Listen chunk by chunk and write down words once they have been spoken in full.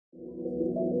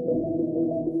Hello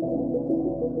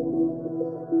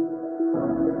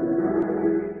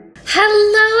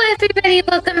everybody,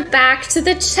 welcome back to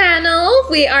the channel.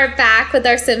 We are back with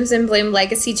our Sims in Bloom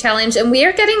Legacy Challenge, and we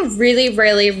are getting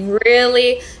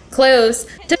really close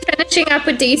to finishing up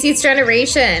with Daisy's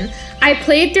generation. I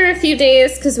played through a few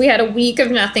days because we had a week of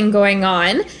nothing going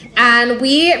on, and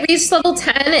we reached level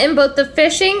 10 in both the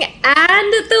fishing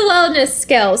and the wellness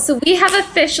skill. So we have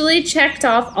officially checked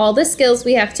off all the skills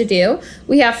we have to do.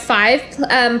 We have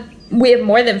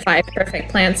more than 5 perfect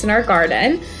plants in our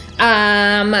garden.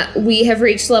 We have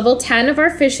reached level 10 of our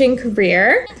fishing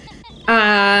career.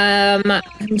 I'm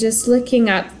just looking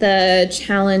up the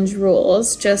challenge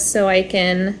rules just so I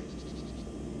can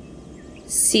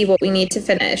see what we need to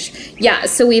finish. Yeah,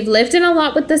 so we've lived in a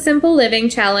lot with the Simple Living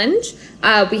Challenge.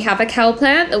 We have a cow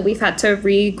plant that we've had to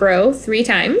regrow 3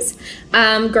 times.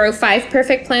 Grow 5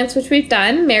 perfect plants, which we've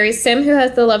done. Marry Sim, who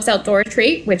has the Loves Outdoor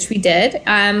trait, which we did.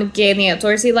 Gain the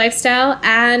outdoorsy lifestyle,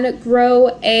 and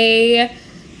grow a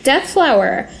death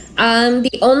flower.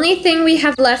 The only thing we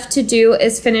have left to do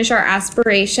is finish our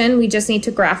aspiration. We just need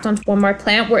to graft onto one more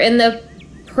plant. We're in the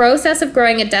process of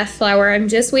growing a death flower. I'm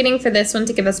just waiting for this one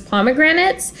to give us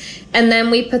pomegranates, and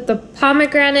then we put the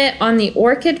pomegranate on the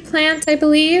orchid plant, I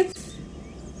believe.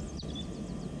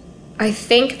 I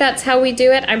think that's how we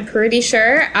do it. I'm pretty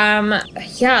sure.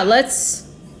 Yeah,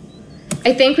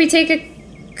 I think we take a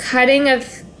cutting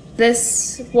of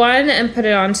this one and put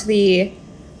it onto the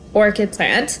orchid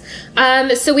plant.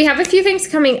 So we have a few things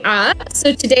coming up.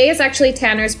 So today is actually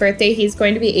Tanner's birthday. He's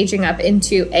going to be aging up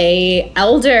into a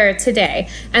elder today.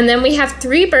 And then we have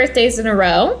 3 birthdays in a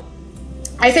row.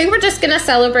 I think we're just gonna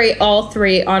celebrate all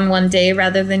 3 on one day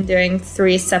rather than doing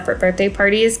 3 separate birthday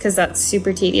parties, because that's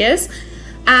super tedious.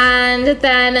 And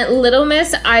then Little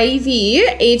Miss Ivy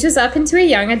ages up into a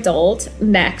young adult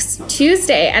next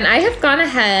Tuesday. And I have gone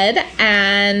ahead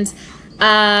and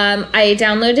I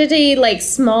downloaded a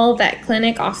small vet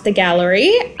clinic off the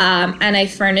gallery, and I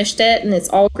furnished it, and it's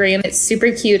all green. It's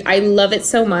super cute. I love it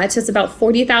so much. It's about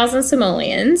 40,000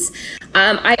 simoleons.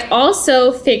 I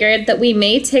also figured that we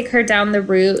may take her down the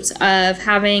route of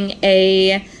having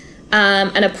an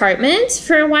apartment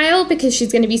for a while, because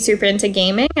she's going to be super into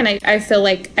gaming, and I feel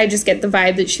like I just get the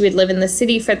vibe that she would live in the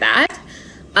city for that.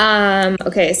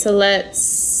 Okay, so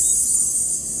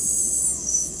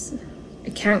I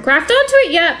can't graft onto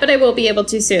it yet, but I will be able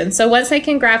to soon. So once I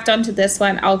can graft onto this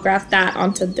one, I'll graft that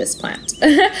onto this plant.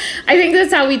 I think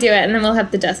that's how we do it, and then we'll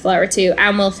have the death flower too,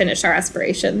 and we'll finish our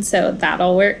aspiration. So that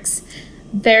all works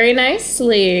very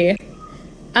nicely.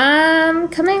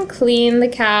 Come and clean the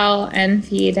cow and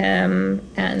feed him,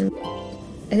 and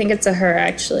I think it's a her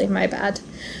actually, my bad.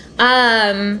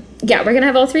 Yeah, we're gonna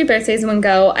have all 3 birthdays in one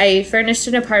go. I furnished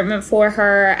an apartment for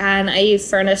her, and I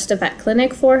furnished a vet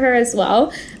clinic for her as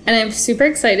well. And I'm super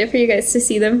excited for you guys to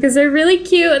see them, because they're really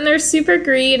cute and they're super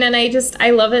green, and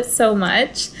I love it so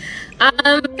much.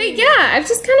 But yeah, I've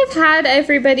just kind of had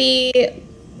everybody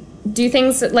do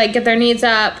things like get their needs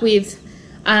up. We've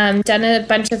done a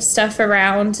bunch of stuff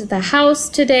around the house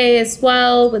today as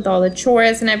well, with all the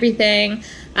chores and everything.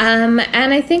 And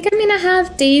I think I'm gonna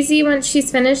have Daisy, once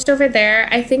she's finished over there,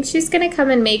 I think she's gonna come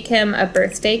and make him a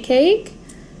birthday cake.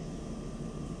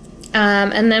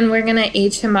 And then we're gonna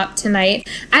age him up tonight.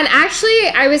 And actually,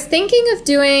 I was thinking of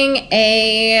doing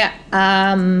a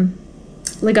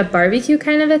barbecue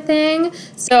kind of a thing.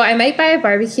 So I might buy a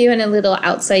barbecue and a little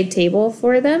outside table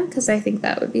for them, because I think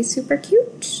that would be super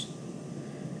cute.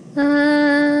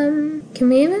 Can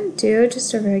we even do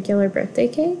just a regular birthday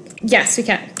cake? Yes, we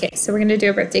can. Okay, so we're gonna do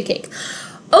a birthday cake.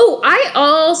 Oh, I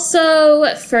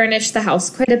also furnished the house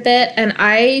quite a bit, and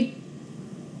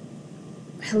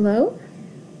hello?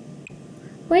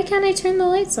 Why can't I turn the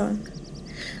lights on?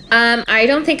 I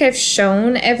don't think I've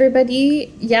shown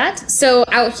everybody yet. So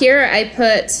out here I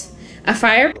put a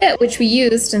fire pit, which we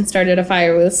used and started a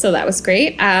fire with, so that was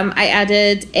great. I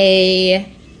added a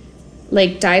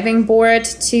diving board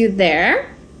to there.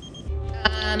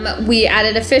 We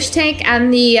added a fish tank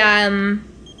and the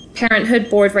parenthood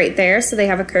board right there, so they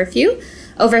have a curfew.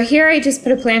 Over here I just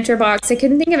put a planter box. I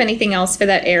couldn't think of anything else for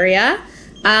that area.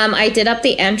 I did up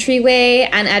the entryway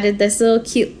and added this little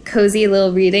cute cozy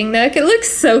little reading nook. It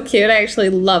looks so cute. I actually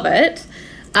love it.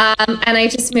 And I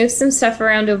just moved some stuff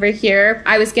around over here.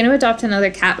 I was going to adopt another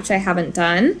cat, which I haven't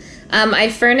done. I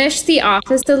furnished the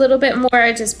office a little bit more.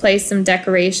 I just placed some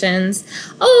decorations.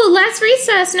 Oh, last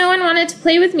recess, no one wanted to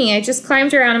play with me. I just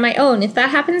climbed around on my own. If that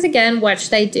happens again, what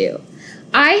should I do?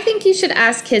 I think you should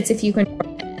ask kids if you can.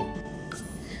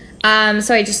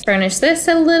 So I just furnished this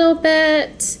a little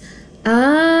bit.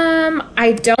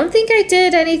 I don't think I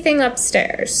did anything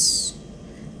upstairs.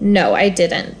 No, I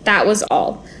didn't. That was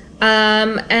all.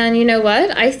 And you know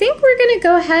what? I think we're gonna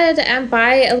go ahead and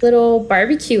buy a little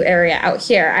barbecue area out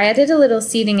here. I added a little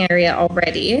seating area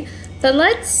already, but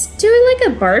let's do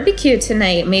like a barbecue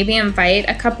tonight. Maybe invite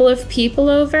a couple of people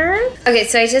over. Okay,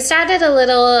 so I just added a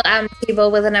little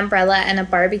table with an umbrella and a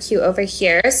barbecue over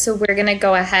here. So we're gonna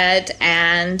go ahead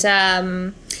and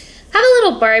have a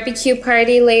little barbecue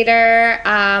party later.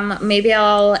 Maybe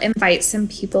I'll invite some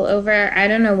people over. I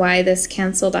don't know why this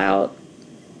canceled out,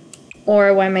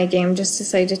 or why my game just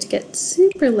decided to get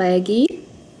super laggy.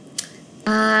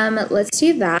 Let's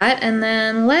do that, and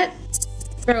then let's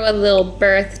throw a little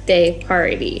birthday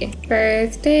party.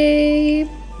 Birthday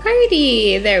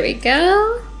party, there we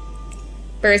go.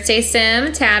 Birthday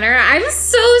sim, Tanner. I'm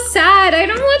so sad. I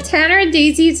don't want Tanner and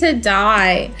Daisy to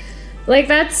die. Like,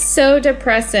 that's so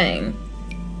depressing.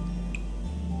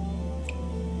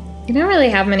 We don't really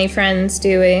have many friends,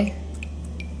 do we?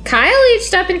 Kyle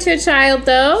aged up into a child,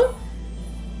 though.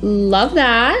 Love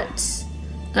that.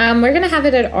 We're gonna have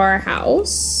it at our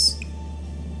house.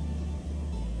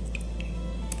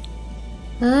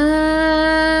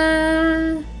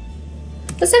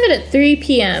 Let's have it at 3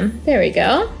 p.m. There we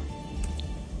go.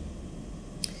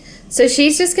 So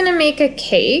she's just gonna make a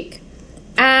cake.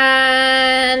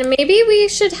 And maybe we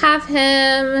should have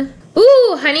him...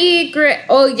 Ooh,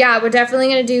 oh yeah, we're definitely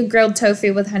gonna do grilled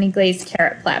tofu with honey glazed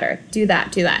carrot platter. Do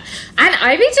that, do that. And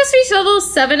Ivy just reached level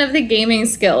 7 of the gaming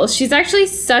skills. She's actually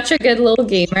such a good little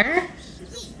gamer.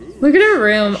 Look at her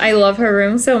room. I love her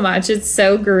room so much. It's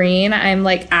so green. I'm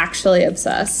like actually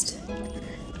obsessed.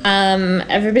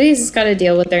 Everybody's just got to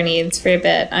deal with their needs for a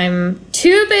bit. I'm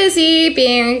too busy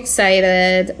being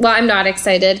excited. Well, I'm not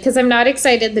excited because I'm not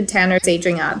excited that Tanner's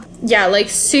aging up. Yeah, like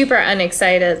super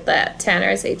unexcited that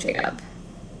Tanner's aging up.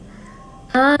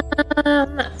 I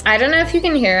don't know if you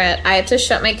can hear it. I have to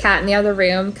shut my cat in the other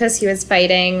room because he was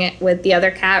fighting with the other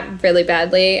cat really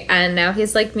badly, and now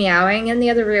he's like meowing in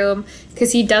the other room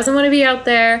because he doesn't want to be out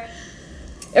there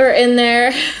or in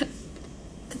there.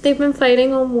 They've been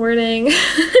fighting all morning.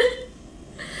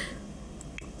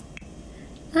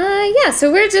 Yeah,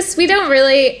 so we don't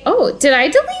really... Oh, did I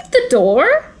delete the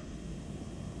door?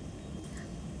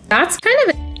 That's kind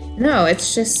of... No,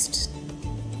 it's just...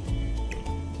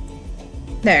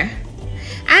 There.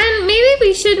 And maybe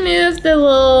we should move the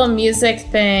little music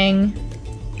thing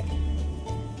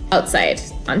outside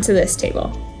onto this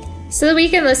table, so that we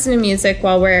can listen to music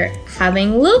while we're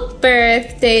having little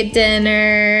birthday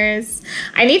dinners.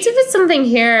 I need to put something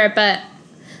here, but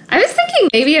I was thinking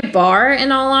maybe a bar,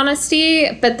 in all honesty,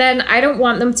 but then I don't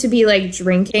want them to be like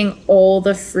drinking all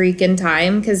the freaking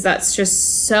time because that's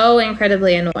just so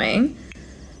incredibly annoying.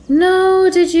 No,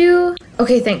 did you?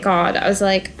 Okay, thank God. I was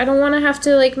like, I don't want to have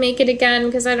to like make it again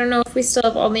because I don't know if we still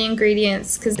have all the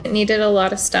ingredients because it needed a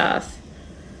lot of stuff.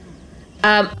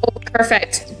 Oh,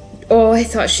 perfect. Oh, I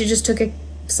thought she just took a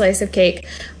slice of cake.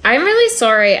 I'm really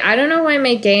sorry. I don't know why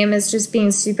my game is just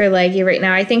being super laggy right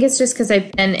now. I think it's just because I've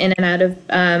been in and out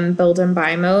of build and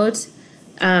buy mode.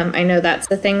 I know that's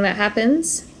the thing that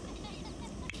happens.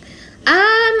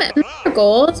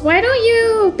 Marigold, why don't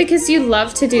you, because you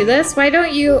love to do this, why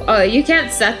don't you, oh, you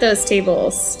can't set those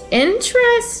tables.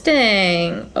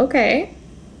 Interesting. Okay.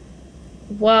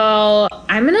 Well,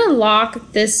 I'm gonna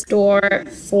lock this door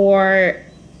for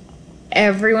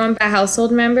everyone but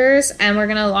household members, and we're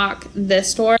gonna lock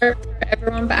this door for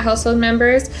everyone but household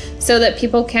members so that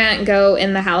people can't go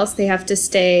in the house. They have to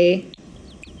stay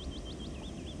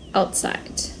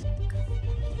outside.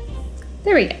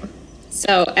 There we go.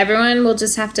 So everyone will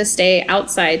just have to stay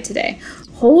outside today.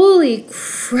 Holy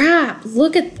crap,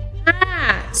 look at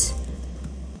that.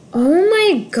 Oh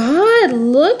my God,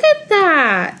 look at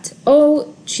that.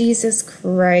 Oh, Jesus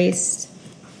Christ.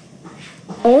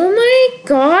 Oh my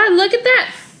God, look at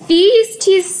that feast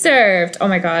he's served. Oh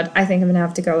my God, I think I'm gonna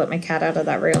have to go let my cat out of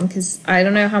that room because I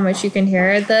don't know how much you can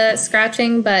hear the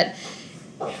scratching, but...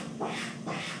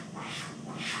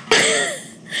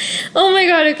 Oh my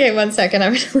God, okay, 1 second.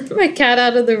 I'm gonna let my cat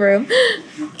out of the room.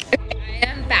 Okay, I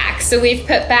am back. So we've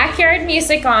put backyard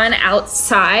music on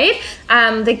outside.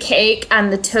 The cake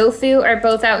and the tofu are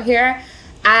both out here.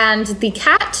 And the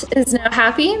cat is now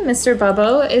happy. Mr.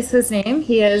 Bubbo is his name.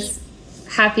 He is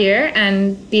happier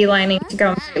and beelining to go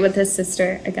and play with his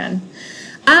sister again.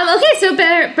 Okay, so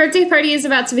birthday party is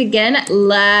about to begin.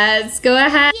 Let's go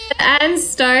ahead and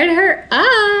start her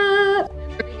up.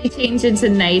 Everybody change into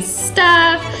nice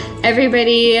stuff.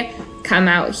 Everybody come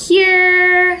out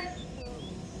here.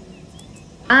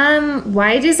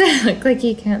 Why does it look like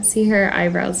you can't see her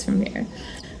eyebrows from here?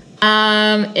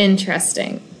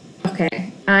 Interesting.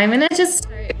 Okay, I'm gonna just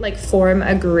start, like, form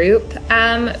a group.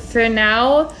 For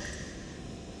now,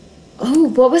 Oh,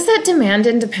 what was that? Demand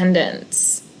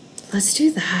independence. Let's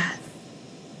do that.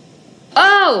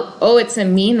 Oh, it's a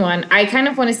mean one. I kind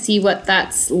of want to see what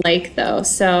that's like though.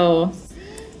 So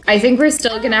I think we're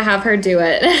still going to have her do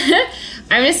it.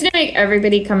 I'm just going to make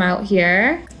everybody come out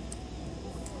here.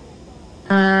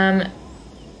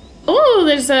 Oh,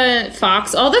 there's a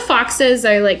fox. All the foxes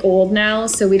are like old now,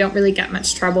 so we don't really get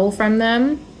much trouble from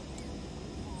them.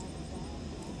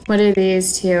 What are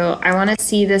these two? I want to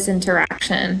see this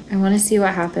interaction. I want to see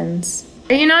what happens.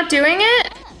 Are you not doing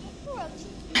it?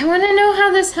 I want to know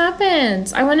how this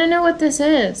happens. I want to know what this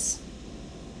is.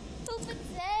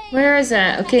 Where is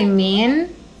it? Okay,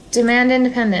 mean. Demand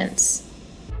independence.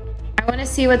 I want to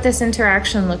see what this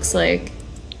interaction looks like.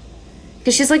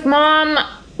 Because she's like, Mom,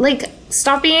 like,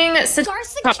 stop being such a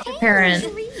helicopter parent.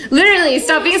 Literally,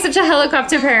 stop being such a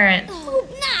helicopter parent.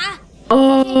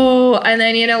 Oh, and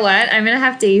then you know what? I'm going to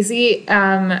have Daisy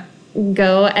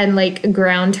go and, like,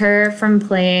 ground her from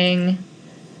playing,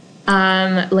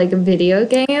 like, video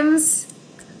games.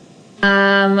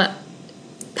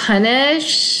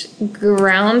 Punish,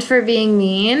 ground for being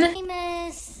mean.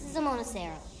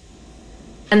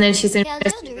 And then she's in a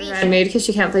bad mood because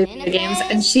she can't play video games.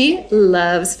 And she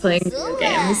loves playing video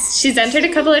games. She's entered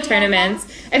a couple of tournaments.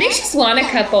 I think she's won a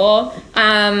couple.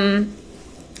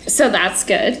 So that's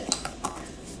good.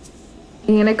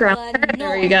 I'm gonna ground her.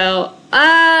 There we go.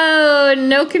 Oh,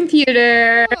 no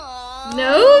computer.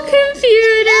 No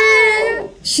computer.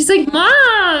 She's like,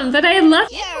 Mom, but I love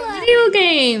video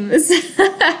games.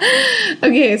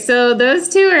 Okay, so those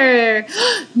two are...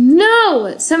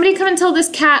 No! Somebody come and tell this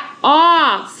cat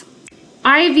off.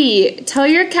 Ivy, tell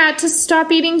your cat to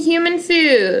stop eating human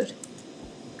food.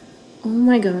 Oh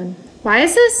my god. Why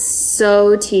is this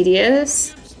so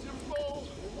tedious?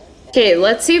 Okay,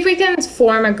 let's see if we can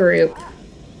form a group.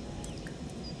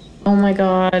 Oh my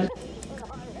god.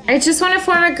 I just want to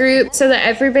form a group so that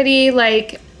everybody,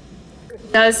 like,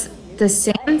 does the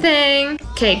same thing.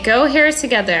 Okay, go here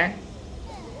together.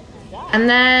 And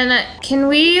then, can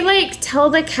we, like, tell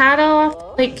the cat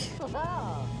off? Like,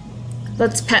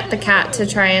 let's pet the cat to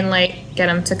try and, like, get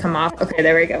him to come off. Okay,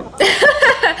 there we go.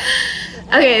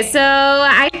 Okay, so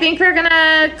I think we're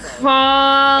gonna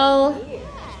call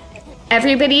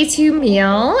everybody to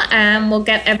meal, and we'll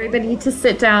get everybody to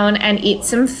sit down and eat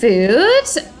some food.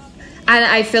 And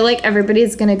I feel like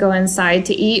everybody's gonna go inside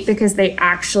to eat because they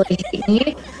actually hate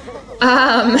me.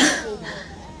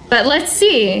 But let's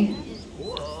see.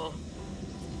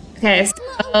 Okay,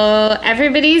 so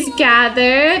everybody's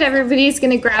gathered. Everybody's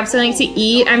gonna grab something to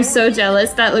eat. I'm so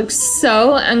jealous. That looks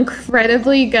so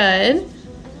incredibly good.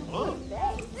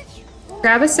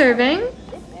 Grab a serving.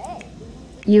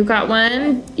 You got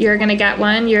one. You're gonna get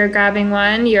one. You're grabbing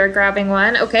one. You're grabbing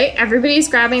one. Okay, everybody's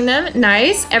grabbing them.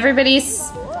 Nice.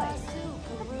 Everybody's...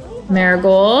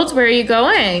 Marigold, where are you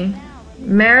going?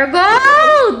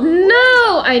 Marigold!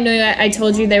 No! I know, I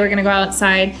told you they were gonna go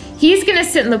outside. He's gonna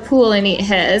sit in the pool and eat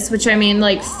his, which I mean,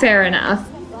 like, fair enough.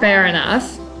 Fair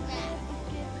enough.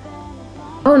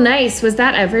 Oh, nice. Was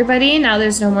that everybody? Now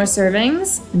there's no more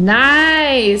servings?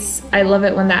 Nice! I love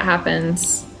it when that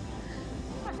happens.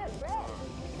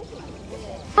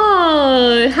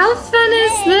 Oh, how fun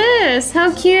is this?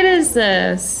 How cute is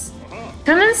this?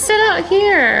 Come and sit out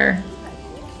here.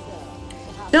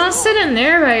 Don't sit in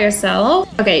there by yourself.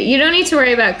 Okay, you don't need to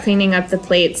worry about cleaning up the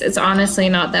plates. It's honestly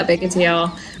not that big a deal.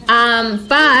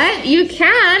 But you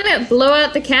can blow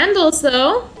out the candles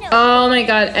though. Oh my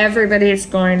god, everybody's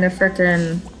going to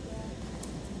frickin'...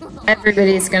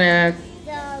 Everybody's gonna...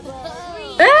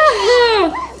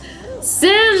 Ah!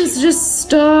 Sims, just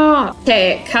stop.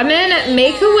 Okay, come in,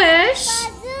 make a wish.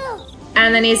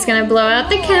 And then he's gonna blow out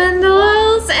the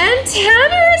candles. And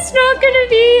Tanner is not gonna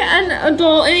be an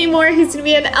adult anymore. He's gonna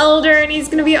be an elder, and he's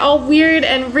gonna be all weird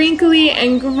and wrinkly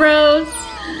and gross.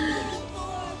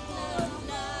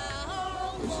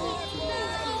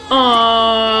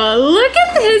 Aww, look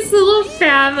at his little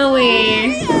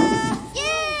family.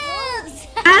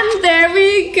 And there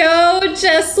we go,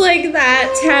 just like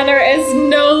that. Tanner is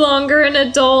no longer an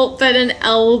adult, but an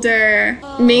elder.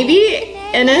 Maybe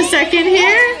in a second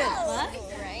here.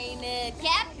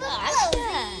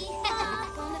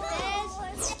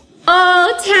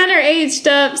 Oh, Tanner aged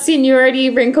up, seniority,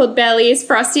 wrinkled bellies,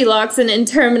 frosty locks, and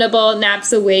interminable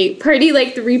naps awake. Party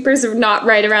like the Reapers are not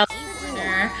right around the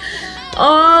corner.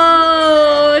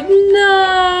 Oh,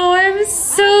 no, I'm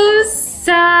so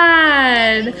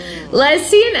sad. Let's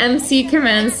see an MC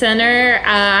Command Center,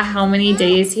 how many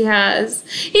days he has.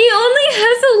 He only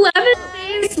has 11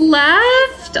 days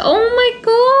left. Oh my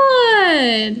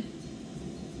god.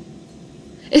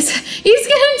 He's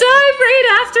gonna die right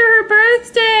after her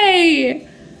birthday.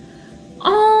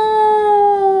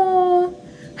 Oh,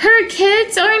 her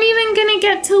kids aren't even gonna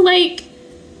get to like,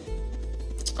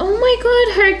 oh my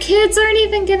God, her kids aren't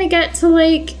even gonna get to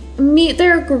like meet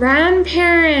their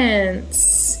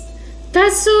grandparents.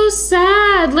 That's so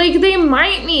sad. Like, they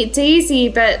might meet Daisy,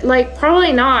 but like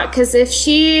probably not, because if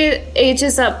she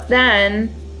ages up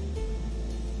then,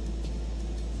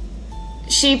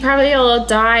 she probably will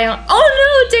die. Oh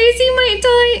no, Daisy might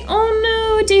die. Oh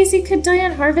no, Daisy could die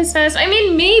on Harvest Fest. I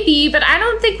mean, maybe, but I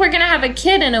don't think we're gonna have a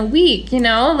kid in a week, you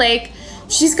know? Like,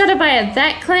 she's gotta buy a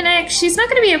vet clinic. She's not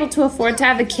gonna be able to afford to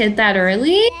have a kid that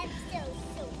early.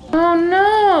 Oh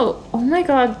no. Oh my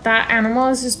God, that animal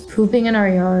is just pooping in our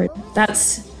yard.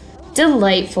 That's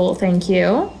delightful, thank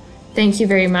you. Thank you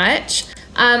very much.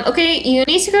 Okay, you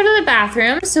need to go to the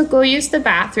bathroom, so go use the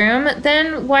bathroom.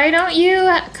 Then why don't you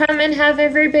come and have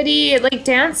everybody like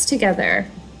dance together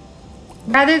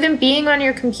rather than being on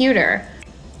your computer?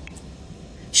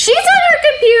 She's on her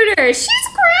computer. She's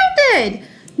grounded.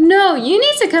 No, you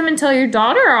need to come and tell your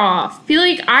daughter off. Be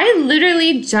like, I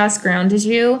literally just grounded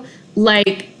you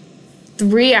like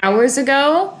 3 hours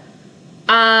ago.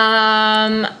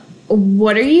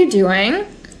 What are you doing?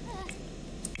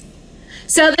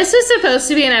 So this was supposed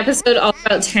to be an episode all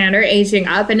about Tanner aging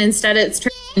up, and instead it's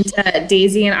turned into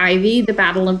Daisy and Ivy, the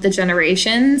battle of the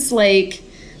generations. Like,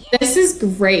 this is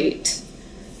great.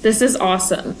 This is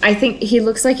awesome. I think he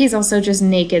looks like he's also just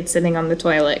naked sitting on the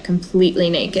toilet, completely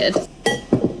naked.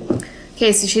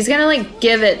 Okay, so she's gonna like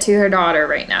give it to her daughter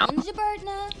right now.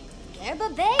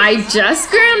 I just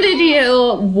grounded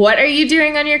you. What are you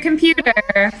doing on your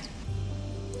computer?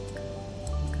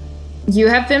 You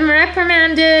have been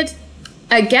reprimanded.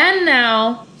 Again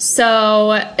now.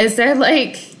 So is there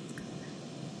like,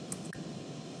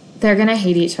 they're gonna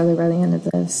hate each other by the end of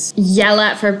this. Yell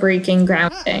at for breaking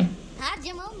grounding.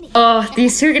 Oh,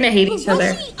 these two are gonna hate each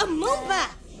other.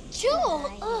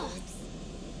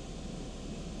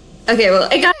 Okay, well,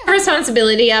 it got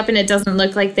responsibility up and it doesn't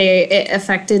look like it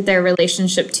affected their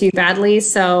relationship too badly,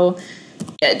 so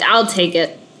I'll take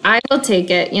it. I will take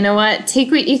it. You know what?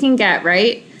 Take what you can get,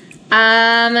 right?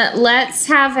 Let's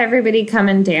have everybody come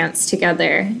and dance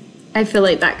together. I feel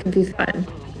like that could be fun.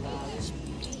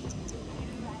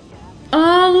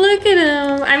 Oh, look at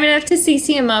him. I'm gonna have to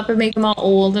CC him up and make him all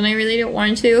old, and I really don't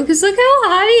want to, because look how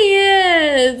hot he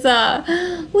is.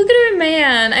 Look at our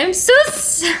man. I'm so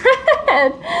sad.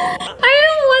 I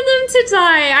don't want them to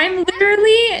die. I'm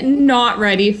literally not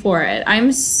ready for it.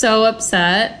 I'm so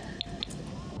upset.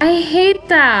 I hate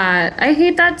that. I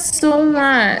hate that so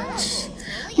much.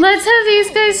 Let's have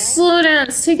these guys slow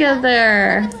dance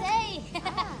together.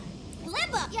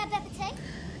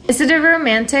 Is it a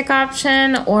romantic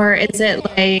option, or is it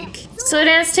like slow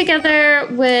dance together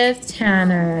with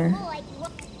Tanner?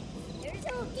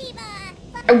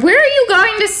 Where are you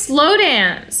going to slow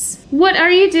dance? What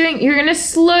are you doing? You're gonna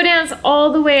slow dance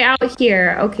all the way out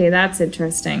here. Okay, that's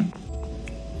interesting.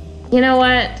 You know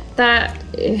what?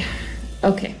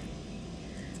 Okay.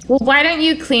 Well, why don't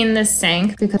you clean the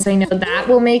sink? Because I know that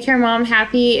will make your mom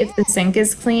happy if the sink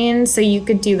is clean, so you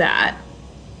could do that.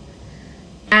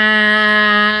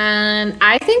 And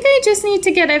I think I just need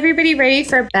to get everybody ready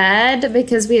for bed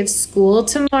because we have school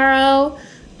tomorrow.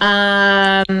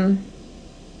 Oh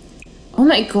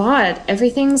my God,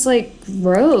 everything's like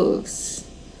gross.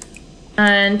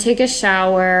 And take a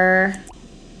shower.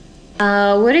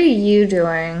 What are you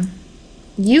doing?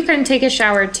 You can take a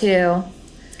shower too.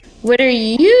 What are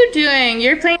you doing?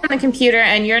 You're playing on the computer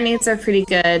and your needs are pretty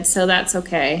good, so that's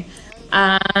okay.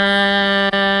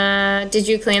 Did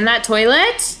you clean that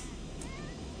toilet?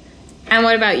 And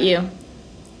what about you?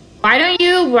 Why don't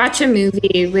you watch a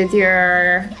movie with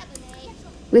your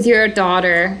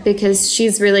daughter, because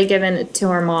she's really given it to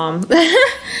her mom.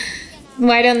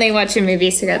 Why don't they watch a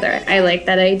movie together? I like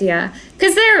that idea.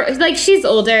 Because they're like, she's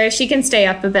older, she can stay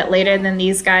up a bit later than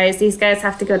these guys. These guys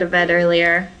have to go to bed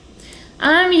earlier.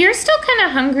 You're still kind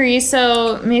of hungry,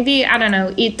 so maybe, I don't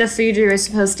know, eat the food you were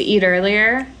supposed to eat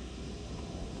earlier.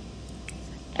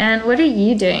 And what are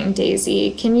you doing,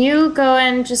 Daisy? Can you go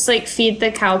and just like feed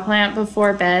the cow plant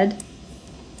before bed?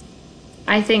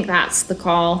 I think that's the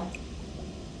call.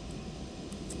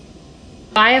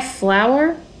 Buy a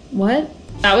flower? What?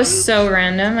 That was so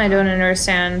random. I don't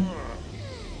understand.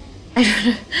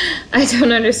 I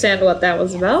don't understand what that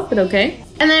was about, but okay.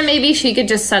 And then maybe she could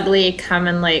just suddenly come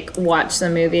and like watch the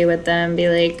movie with them, be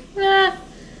like, nah,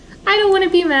 I don't want to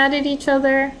be mad at each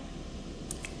other.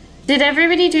 Did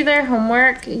everybody do their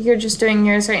homework? You're just doing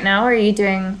yours right now, or are you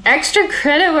doing extra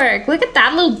credit work? Look at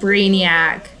that little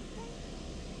brainiac.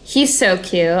 He's so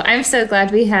cute. I'm so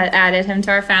glad we had added him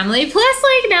to our family. Plus,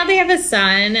 like, now they have a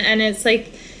son, and it's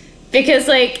like, because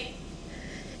like,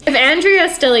 If Andrea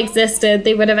still existed,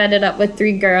 they would have ended up with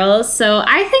 3 girls. So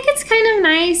I think it's kind of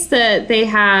nice that they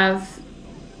have...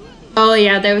 Oh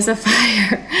yeah, there was a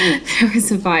fire. There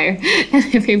was a fire.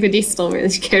 And everybody still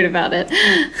really cared about it.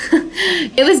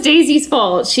 It was Daisy's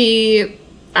fault.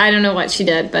 I don't know what she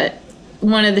did, but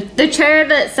one of the chair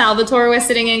that Salvatore was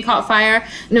sitting in caught fire,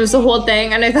 and it was the whole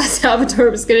thing, and I thought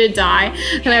Salvatore was gonna die,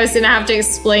 and I was gonna have to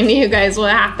explain to you guys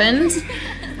what happened.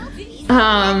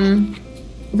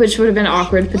 Which would have been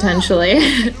awkward potentially.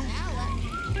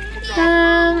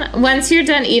 Once you're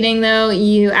done eating though,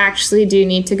 you actually do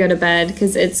need to go to bed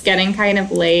because it's getting kind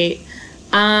of late.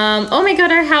 Oh my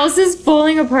god, our house is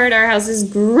falling apart. Our house is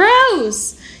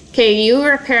gross. Okay, you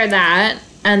repair that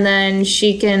and then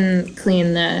she can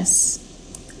clean this.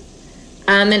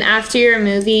 And after your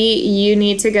movie, you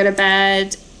need to go to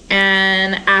bed,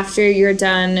 and after you're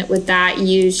done with that,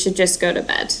 you should just go to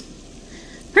bed.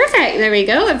 Perfect, there we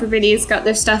go. Everybody's got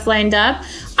their stuff lined up.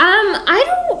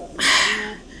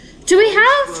 Do we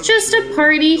have just a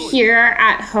party here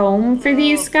at home for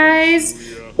these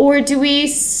guys? Or do we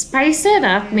spice it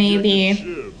up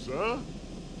maybe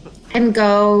and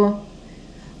go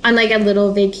on like a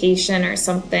little vacation or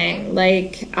something?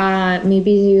 Like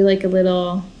maybe do like a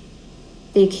little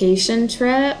vacation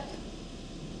trip?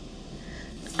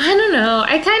 I don't know.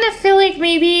 I kind of feel like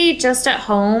maybe just at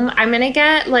home. I'm gonna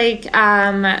get like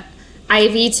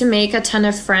Ivy to make a ton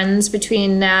of friends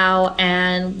between now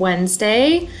and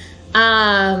Wednesday.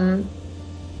 And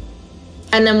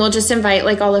then we'll just invite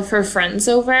like all of her friends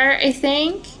over, I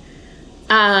think.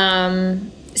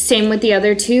 Same with the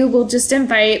other 2. We'll just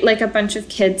invite like a bunch of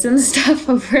kids and stuff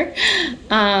over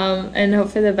and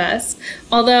hope for the best.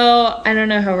 Although I don't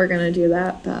know how we're gonna do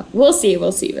that, but we'll see.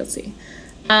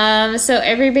 So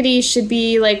everybody should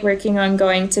be like working on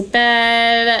going to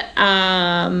bed.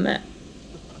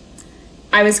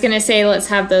 I was gonna say let's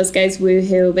have those guys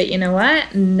woohoo, but you know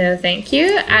what? No, thank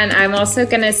you. And I'm also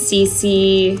gonna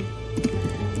CC.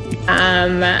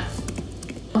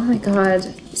 Oh my god,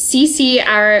 CC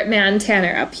our man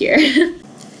Tanner up here.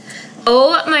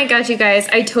 Oh my god, you guys!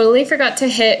 I totally forgot to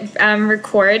hit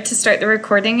record to start the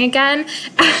recording again, and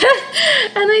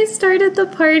I started the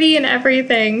party and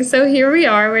everything. So here we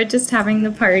are. We're just having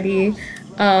the party.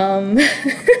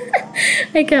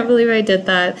 I can't believe I did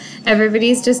that.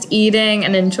 Everybody's just eating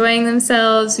and enjoying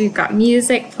themselves. We've got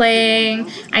music playing.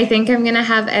 I think I'm gonna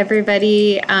have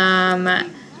everybody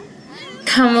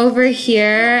come over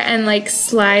here and like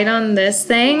slide on this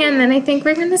thing, and then I think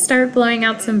we're gonna start blowing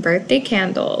out some birthday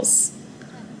candles.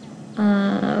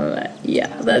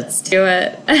 Yeah, let's do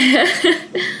it.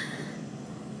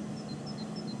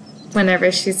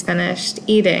 Whenever she's finished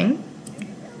eating.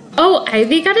 Oh,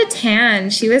 Ivy got a tan.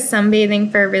 She was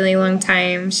sunbathing for a really long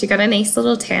time. She got a nice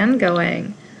little tan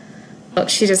going. Oh,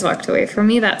 she just walked away from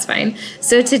me. That's fine.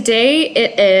 So today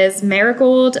it is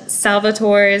Marigold,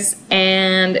 Salvatore's,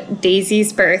 and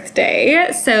Daisy's birthday.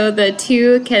 So the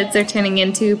 2 kids are turning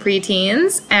into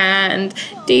preteens, and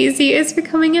Daisy is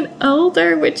becoming an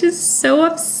elder, which is so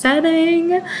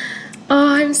upsetting. Oh,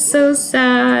 I'm so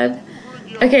sad.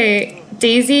 Okay,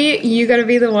 Daisy, you gotta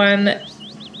be the one.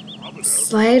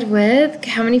 Slide with?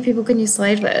 How many people can you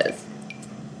slide with?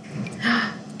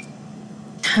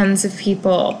 Tons of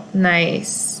people.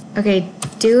 Nice. Okay,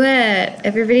 do it.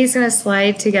 Everybody's gonna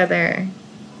slide together.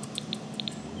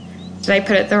 Did I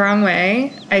put it the wrong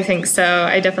way? I think so.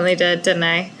 I definitely did, didn't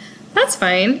I? That's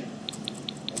fine.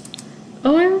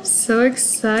 Oh, I'm so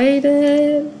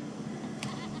excited.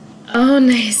 Oh,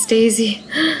 nice, Daisy.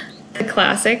 The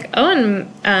classic. Oh,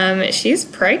 and she's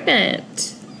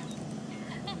pregnant.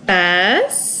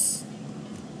 Bess?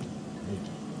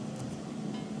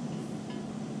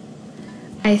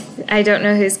 I don't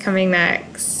know who's coming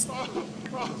next.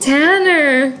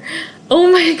 Tanner!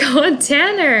 Oh my god,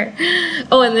 Tanner!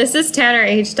 Oh, and this is Tanner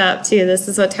aged up too. This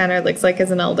is what Tanner looks like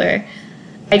as an elder.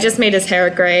 I just made his hair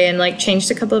gray and like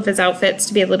changed a couple of his outfits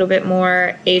to be a little bit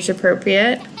more age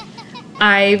appropriate.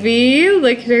 Ivy,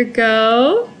 look at her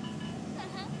go.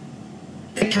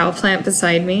 The cow plant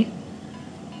beside me.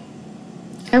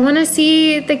 I want to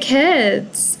see the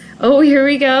kids. Oh, here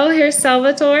we go. Here's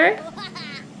Salvatore.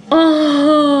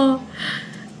 Oh.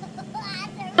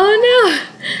 Oh no.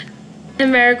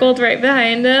 And Marigold right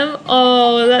behind him.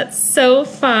 Oh, that's so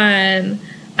fun.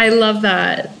 I love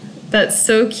that. That's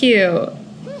so cute.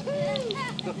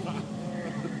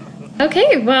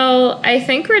 Okay, well, I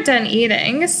think we're done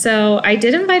eating. So I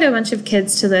did invite a bunch of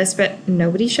kids to this, but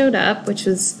nobody showed up, which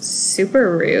was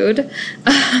super rude.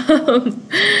 I'm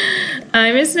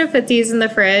just gonna put these in the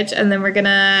fridge, and then we're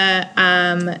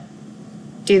gonna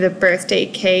do the birthday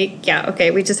cake. Yeah,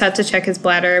 okay, we just had to check his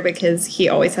bladder because he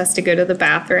always has to go to the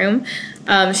bathroom.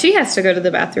 She has to go to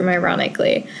the bathroom,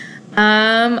 ironically.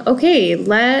 Okay,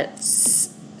 let's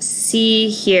see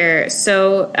here.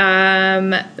 So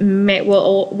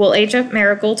we'll age up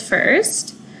Marigold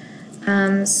first.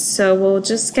 So we'll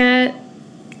just get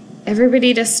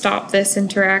everybody to stop this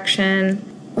interaction.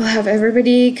 We'll have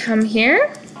everybody come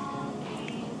here.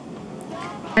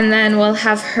 And then we'll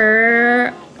have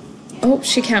her... Oh,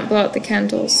 she can't blow out the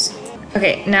candles.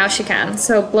 Okay, now she can.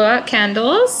 So blow out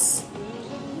candles.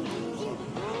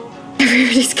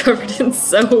 Everybody's covered in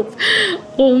soap.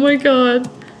 Oh my god.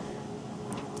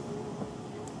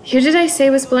 Who did I say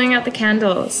was blowing out the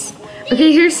candles?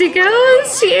 Okay, here she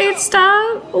goes. She aged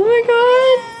up. Oh my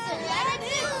god.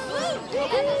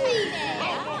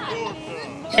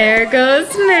 There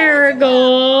goes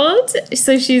Marigold.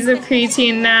 So she's a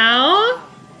preteen now.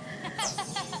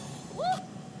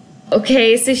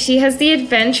 Okay, so she has the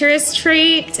adventurous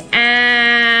trait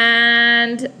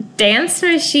and dance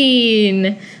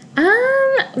machine.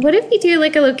 What if we do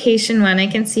like a location one? I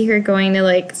can see her going to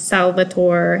like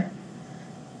Salvatore.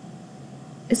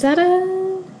 Is that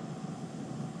a...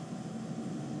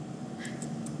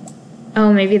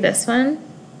 Oh, maybe this one?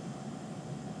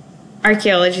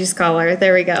 Archaeology scholar.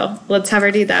 There we go. Let's have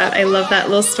her do that. I love that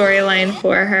little storyline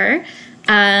for her.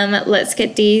 Let's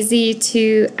get Daisy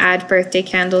to add birthday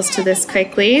candles to this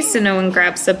quickly so no one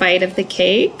grabs a bite of the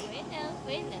cake.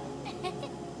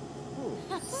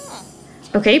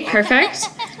 Okay, perfect.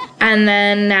 And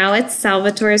then now it's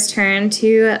Salvatore's turn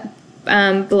to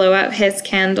blow out his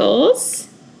candles.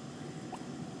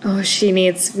 Oh, she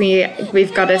needs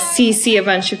we've got to CC a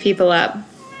bunch of people up.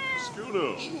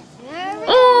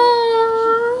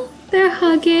 Oh, they're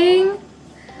hugging.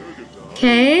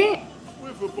 Okay.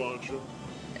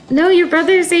 No, your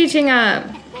brother's aging up.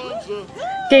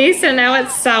 Okay, so now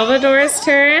it's Salvatore's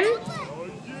turn.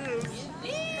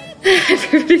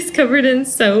 Everybody's covered in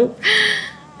soap.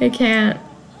 I can't.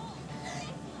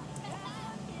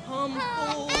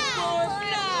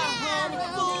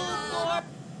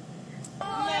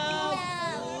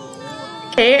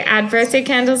 Okay, add birthday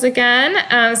candles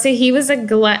again. So he was a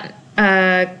glutton.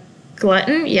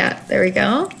 Yeah, there we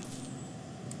go.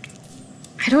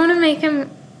 I don't want to make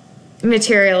him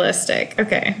materialistic.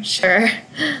 Okay, sure.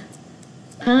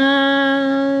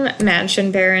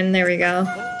 Mansion Baron, there we go.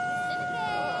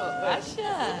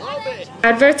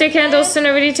 Add birthday candles so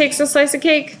nobody takes a slice of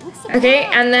cake. Okay,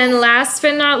 and then last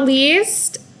but not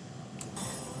least,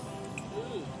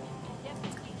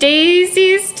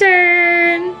 Daisy's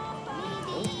turn.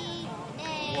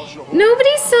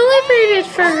 Nobody celebrated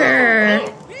for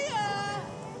her.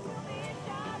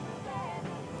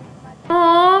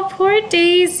 Aw, poor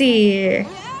Daisy.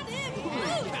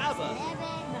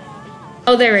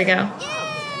 Oh, there we go.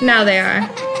 Now they are.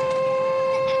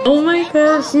 Oh my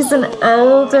god, she's an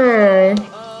elder.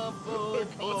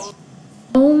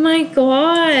 Oh my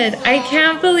god, I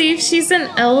can't believe she's an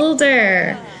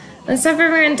elder. Let's have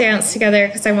everyone dance together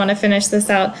because I want to finish this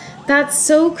out. That's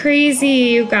so crazy,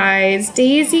 you guys.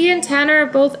 Daisy and Tanner are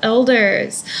both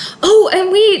elders. Oh,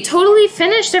 and we totally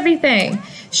finished everything.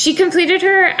 She completed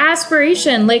her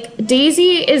aspiration. Like,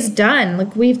 Daisy is done.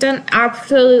 Like, we've done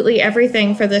absolutely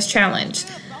everything for this challenge,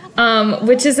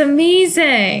 which is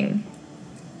amazing.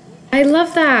 I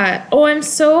love that. Oh, I'm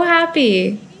so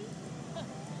happy.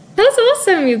 That's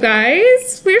awesome, you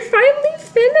guys. We're finally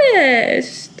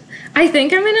finished. I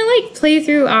think I'm gonna like play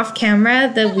through off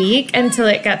camera the week until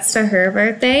it gets to her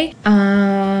birthday.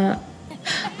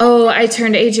 Oh, I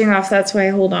turned aging off. That's why.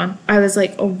 Hold on. I was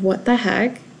like, oh, what the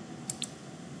heck?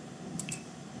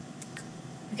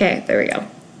 Okay, there we go.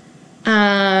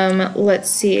 Let's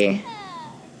see.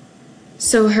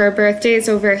 So her birthday is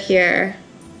over here.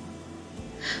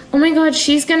 Oh my god,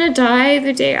 she's gonna die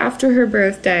the day after her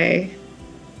birthday.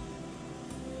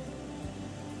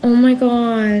 Oh my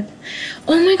god.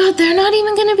 Oh my god, they're not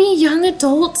even gonna be young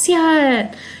adults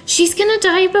yet. She's gonna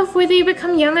die before they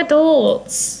become young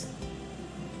adults.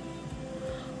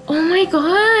 Oh my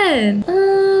god.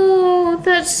 Oh,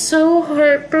 that's so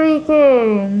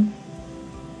heartbreaking.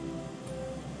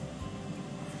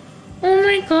 Oh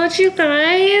my god, you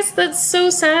guys. That's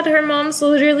so sad. Her mom's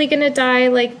literally gonna die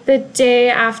like the day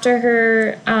after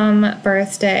her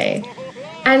birthday.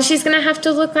 And she's gonna have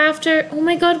to look after... Oh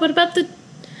my god, what about the...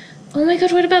 Oh my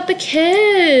god, what about the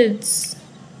kids?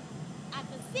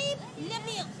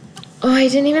 Oh, I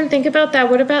didn't even think about that.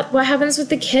 What happens with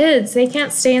the kids? They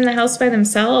can't stay in the house by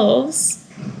themselves.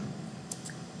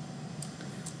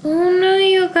 Oh no,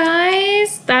 you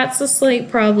guys. That's a slight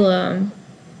problem.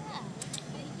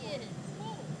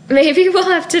 Maybe we'll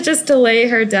have to just delay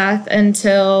her death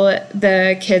until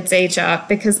the kids age up,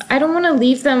 because I don't want to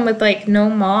leave them with, like, no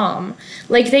mom.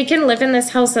 Like, they can live in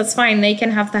this house, that's fine. They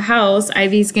can have the house.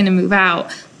 Ivy's going to move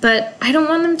out. But I don't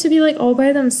want them to be, like, all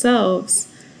by themselves.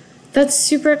 That's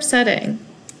super upsetting.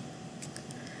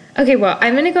 Okay, well,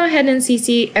 I'm going to go ahead and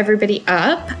CC everybody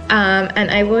up,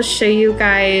 and I will show you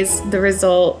guys the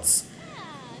results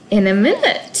in a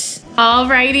minute.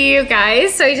 Alrighty, you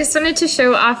guys, so I just wanted to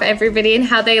show off everybody and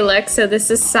how they look. So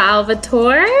this is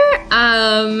Salvatore.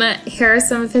 Here are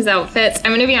some of his outfits.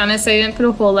 I'm gonna be honest, I didn't put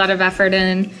a whole lot of effort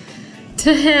in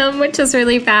to him, which is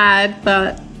really bad,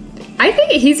 but I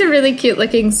think he's a really cute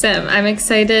looking sim. I'm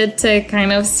excited to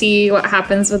kind of see what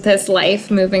happens with his life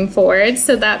moving forward.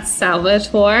 So that's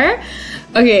Salvatore.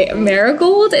 Okay,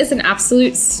 Marigold is an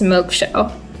absolute smoke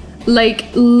show.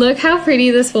 Like, look how pretty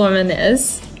this woman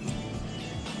is.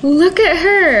 Look at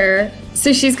her.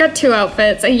 So she's got two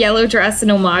outfits, a yellow dress in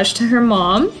homage to her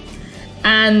mom,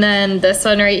 and then this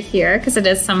one right here, because it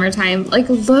is summertime. Like,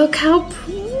 look how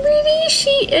pretty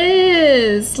she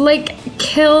is. Like,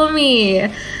 kill me.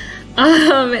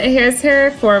 Here's her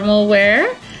formal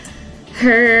wear,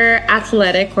 her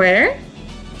athletic wear,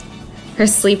 her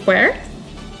sleepwear,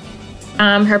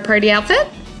 her party outfit,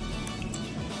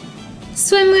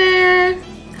 swimwear,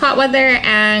 hot weather,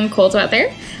 and cold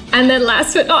weather. And then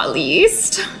last but not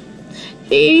least,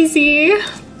 Daisy,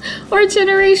 or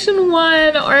Generation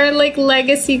 1, or like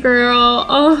Legacy Girl.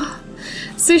 Oh,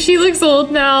 so she looks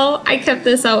old now. I kept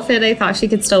this outfit. I thought she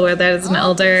could still wear that as an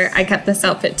elder. I kept this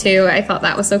outfit too. I thought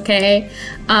that was okay.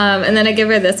 And then I give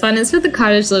her this one. It's for the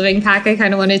cottage living pack. I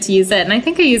kind of wanted to use it, and I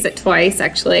think I use it twice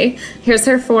actually. Here's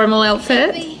her formal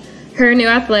outfit. Her new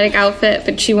athletic outfit,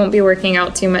 but she won't be working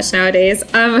out too much nowadays.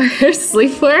 Her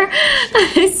sleepwear,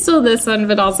 I stole this one,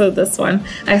 but also this one.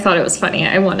 I thought it was funny.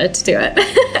 I wanted to do it.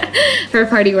 Her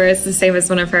party wear is the same as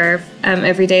one of her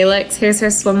everyday looks. Here's her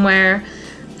swimwear,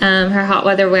 her hot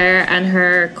weather wear, and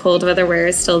her cold weather wear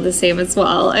is still the same as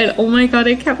well. And oh my god,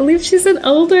 I can't believe she's an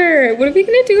elder. What are we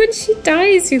gonna do when she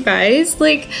dies, you guys?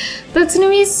 Like, that's gonna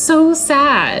be so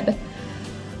sad.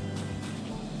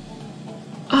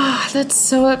 Oh, that's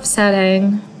so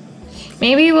upsetting.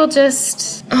 Maybe we'll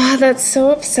just... Oh, that's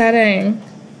so upsetting.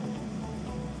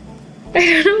 I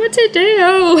don't know what to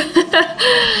do.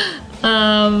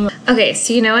 Okay,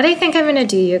 so you know what I think I'm gonna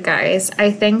do, you guys? I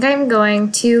think I'm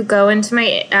going to go into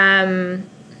my...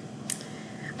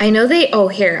 I know they... Oh,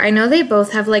 here. I know they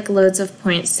both have, like, loads of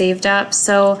points saved up,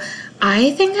 so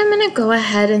I think I'm gonna go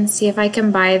ahead and see if I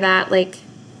can buy that, like...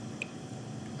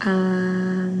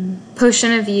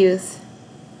 Potion of Youth.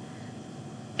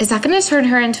 Is that going to turn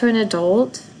her into an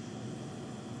adult?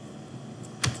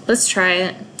 Let's try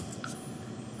it.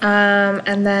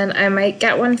 And then I might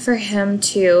get one for him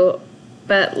too.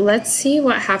 But let's see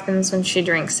what happens when she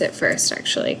drinks it first,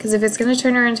 actually. Because if it's going to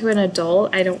turn her into an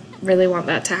adult, I don't really want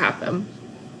that to happen.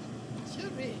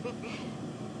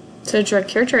 So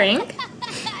drink your drink.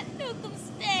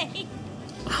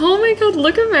 Oh my god,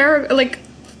 look at Marigold. Like,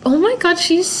 oh my god,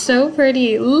 she's so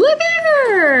pretty. Look at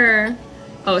her.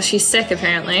 Oh, she's sick,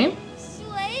 apparently.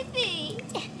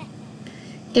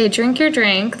 Okay, drink your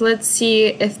drink. Let's see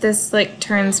if this, like,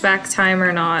 turns back time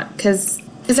or not. Because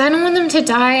I don't want them to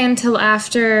die until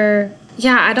after...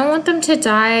 Yeah, I don't want them to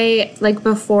die, like,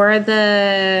 before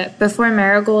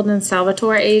Marigold and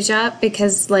Salvatore age up.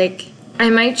 Because, like, I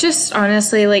might just,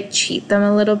 honestly, like, cheat them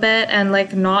a little bit and,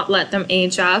 like, not let them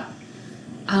age up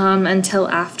until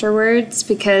afterwards.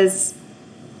 Because...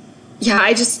 Yeah,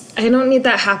 I don't need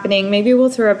that happening. Maybe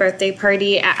we'll throw a birthday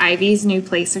party at Ivy's new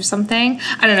place or something.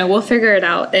 I don't know. We'll figure it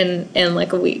out in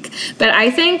like a week. But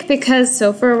I think because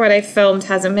so far what I filmed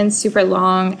hasn't been super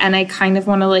long and I kind of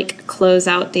want to like close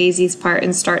out Daisy's part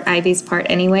and start Ivy's part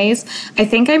anyways, I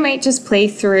think I might just play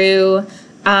through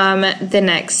the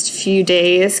next few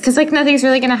days because like nothing's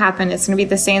really going to happen. It's going to be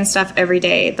the same stuff every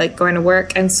day, like going to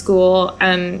work and school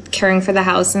and caring for the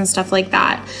house and stuff like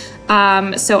that.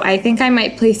 So I think I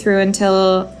might play through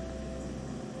until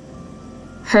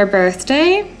her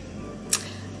birthday.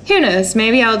 Who knows?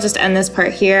 Maybe I'll just end this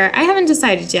part here. I haven't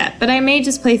decided yet, but I may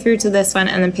just play through to this one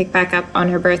and then pick back up on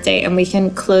her birthday and we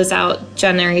can close out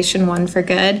Generation 1 for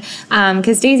good.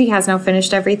 Because Daisy has now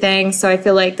finished everything, so I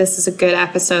feel like this is a good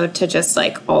episode to just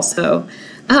like also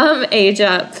age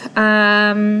up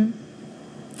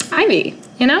Ivy,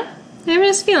 you know? I'm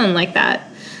just feeling like that.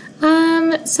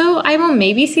 So I will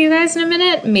maybe see you guys in a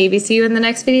minute, maybe see you in the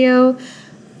next video.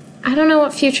 I don't know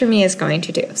what future me is going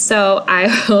to do, so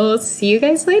I will see you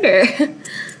guys later.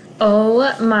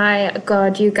 Oh my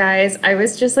god, you guys, I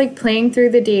was just like playing through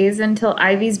the days until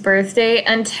Ivy's birthday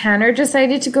and Tanner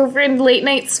decided to go for a late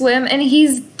night swim and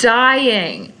he's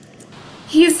dying.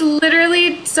 He's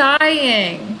literally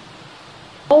dying.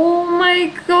 Oh my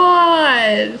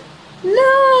god.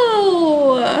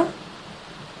 No.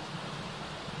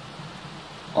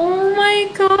 Oh my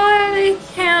god, I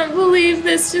can't believe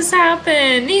this just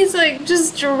happened. He's like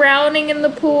just drowning in the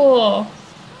pool.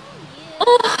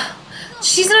 Oh,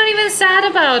 she's not even sad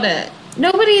about it.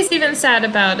 Nobody's even sad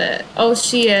about it. Oh,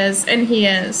 she is, and he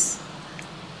is.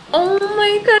 Oh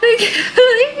my god, I can't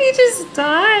believe he just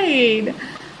died.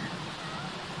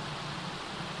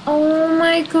 Oh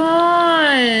my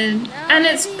god. And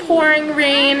it's pouring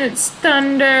rain, it's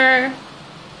thunder.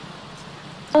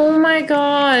 Oh my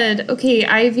god. Okay,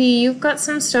 Ivy, you've got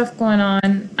some stuff going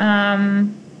on.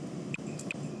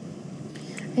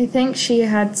 I think she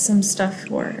had some stuff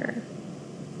for her.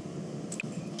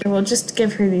 Okay, we'll just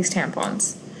give her these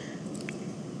tampons.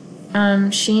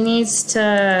 She needs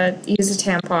to use a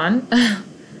tampon.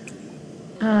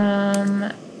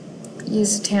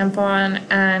 Use a tampon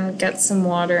and get some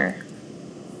water.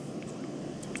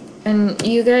 And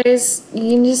you guys,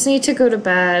 you just need to go to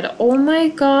bed. Oh my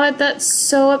god, that's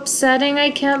so upsetting. I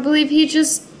can't believe he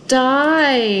just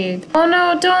died. Oh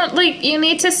no, don't, like, you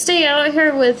need to stay out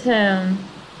here with him.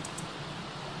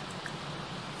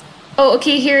 Oh,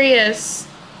 okay, here he is.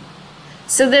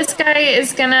 So this guy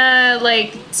is gonna,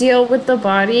 like, deal with the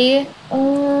body.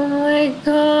 Oh my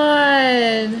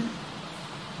god.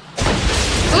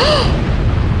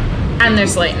 And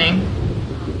there's lightning.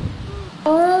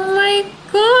 Oh my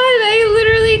god, I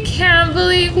literally can't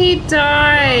believe he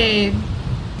died.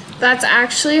 That's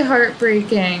actually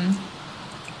heartbreaking.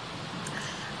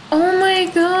 Oh my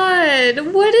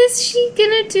god, what is she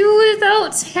gonna do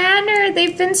without Tanner?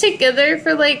 They've been together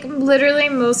for like literally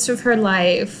most of her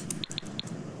life.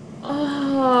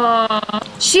 Oh,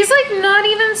 she's like not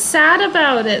even sad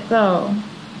about it though.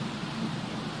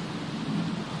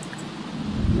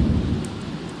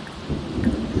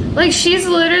 Like, she's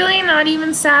literally not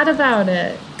even sad about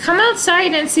it. Come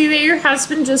outside and see that your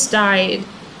husband just died.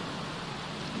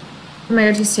 Oh my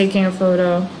god, he's taking a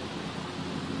photo.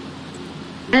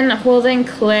 And holding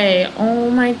Clay. Oh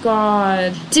my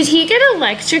god. Did he get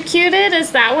electrocuted?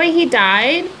 Is that why he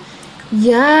died?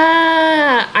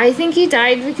 Yeah, I think he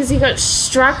died because he got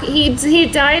struck. He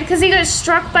died because he got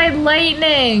struck by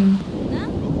lightning.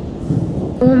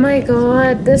 Oh my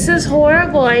god, this is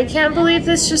horrible. I can't believe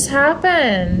this just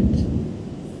happened.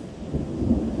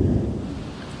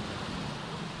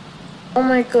 Oh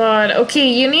my god. Okay,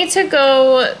 you need to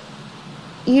go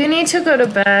to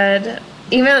bed.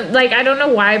 Even, like, I don't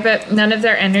know why, but none of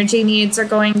their energy needs are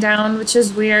going down, which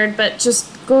is weird, but just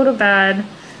go to bed.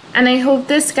 And I hope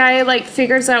this guy, like,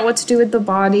 figures out what to do with the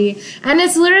body. And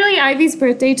it's literally Ivy's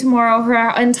birthday tomorrow. Her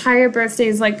entire birthday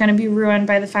is, like, gonna be ruined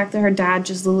by the fact that her dad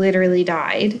just literally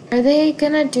died. Are they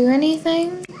gonna do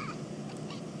anything?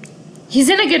 He's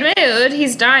in a good mood.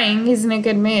 He's dying. He's in a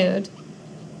good mood.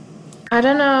 I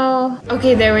don't know.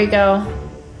 Okay, there we go.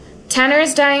 Tanner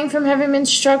is dying from having been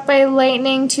struck by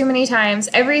lightning too many times.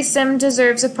 Every sim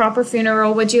deserves a proper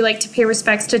funeral. Would you like to pay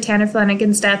respects to Tanner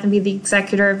Flanagan's death and be the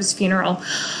executor of his funeral?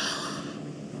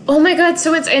 Oh my god,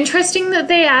 so it's interesting that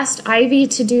they asked Ivy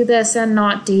to do this and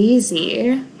not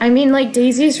Daisy. I mean, like,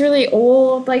 Daisy's really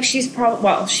old. Like, she's probably,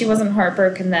 well, she wasn't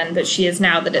heartbroken then, but she is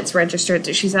now that it's registered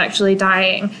that she's actually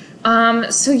dying.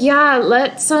 So yeah,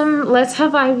 let's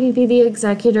have Ivy be the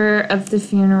executor of the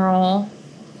funeral.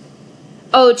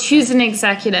 Oh, choose an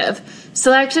executive.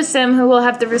 Select a sim who will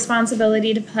have the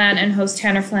responsibility to plan and host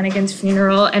Tanner Flanagan's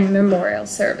funeral and memorial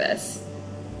service.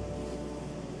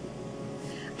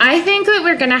 I think that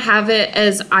we're gonna have it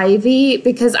as Ivy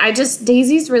because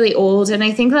Daisy's really old and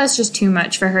I think that's just too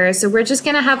much for her. So we're just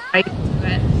gonna have Ivy do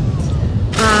it.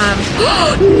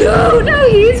 No,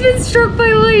 he's been struck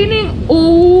by lightning.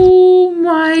 Oh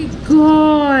my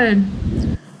god.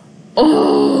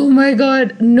 Oh my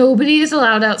god. Nobody is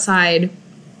allowed outside.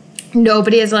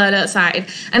 Nobody is allowed outside.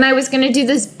 And I was going to do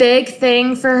this big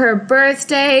thing for her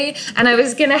birthday, and I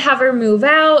was going to have her move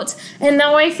out, and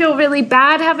now I feel really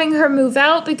bad having her move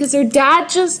out because her dad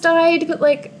just died, but,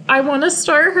 like, I want to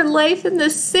start her life in the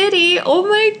city. Oh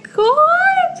my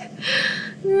god!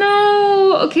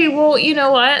 No! Okay, well, you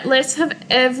know what? Let's have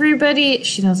everybody...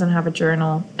 She doesn't have a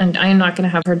journal, and I'm not going to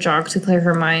have her jog to clear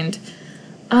her mind.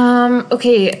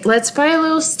 Okay, let's buy a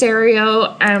little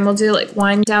stereo and we'll do like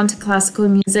wind down to classical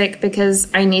music because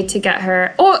I need to get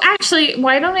her. Oh, actually,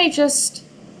 why don't I just...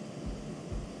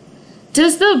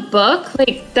 Does the book,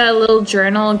 like the little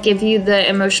journal, give you the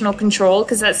emotional control?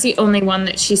 Because that's the only one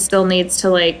that she still needs to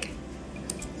like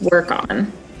work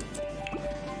on.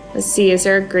 Let's see, is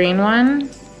there a green one?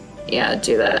 Yeah,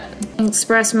 do that.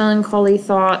 Express melancholy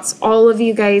thoughts. All of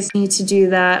you guys need to do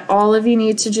that. All of you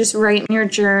need to just write in your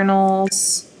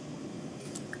journals.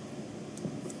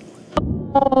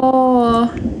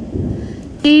 Oh,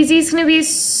 Daisy's gonna be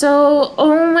so,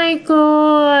 oh my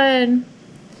god.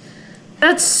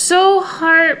 That's so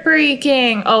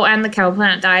heartbreaking. Oh, and the cow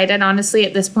plant died. And honestly,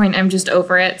 at this point, I'm just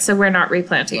over it. So we're not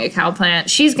replanting a cow plant.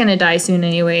 She's going to die soon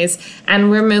anyways.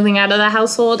 And we're moving out of the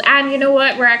household. And you know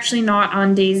what? We're actually not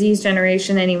on Daisy's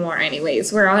generation anymore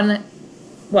anyways. We're on,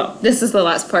 well, this is the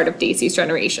last part of Daisy's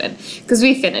generation. Because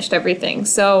we finished everything.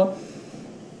 So,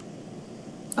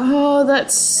 oh,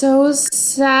 that's so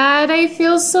sad. I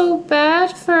feel so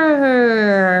bad for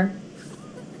her.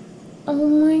 Oh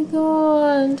my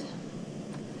god.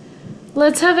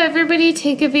 Let's have everybody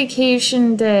take a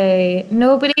vacation day.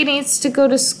 Nobody needs to go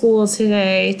to school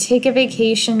today. Take a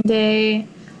vacation day.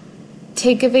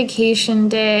 Take a vacation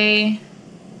day.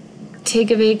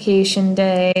 Take a vacation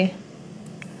day.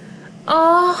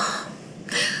 Oh.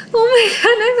 Oh my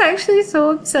god, I'm actually so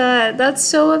upset. That's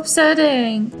so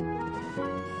upsetting.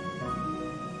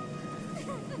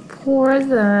 Poor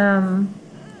them.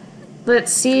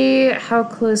 Let's see how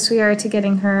close we are to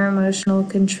getting her emotional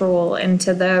control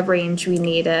into the range we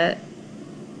need it.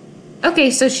 Okay,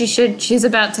 so she's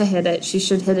about to hit it. She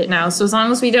should hit it now. So as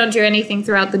long as we don't do anything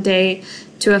throughout the day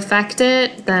to affect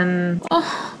it, then...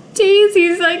 Oh,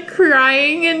 Daisy's like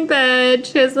crying in bed.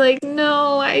 She's like,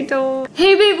 no, I don't.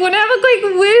 Hey babe, what happened? Like,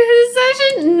 where's the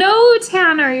session? No,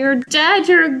 Tanner, you're dead.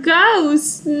 You're a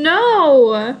ghost.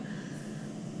 No.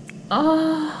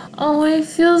 Oh, I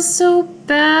feel so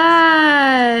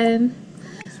bad.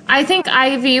 I think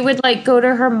Ivy would like go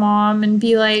to her mom and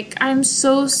be like, I'm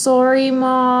so sorry,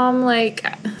 Mom. Like,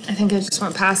 I think I just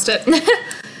went past it.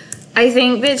 I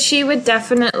think that she would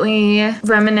definitely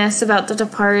reminisce about The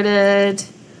Departed.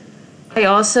 I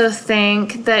also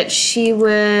think that she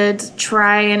would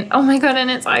try and, oh my god,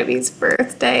 and it's Ivy's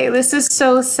birthday. This is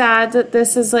so sad that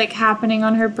this is like happening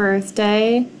on her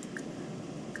birthday.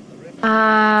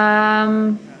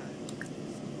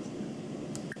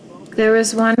 There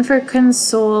was one for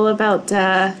Console about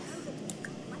death.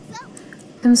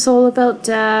 Console about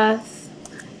death.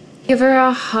 Give her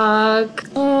a hug.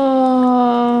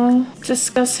 Oh,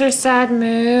 discuss her sad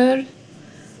mood.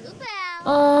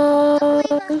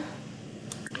 Oh,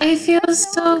 I feel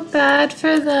so bad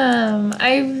for them.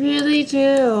 I really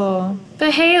do.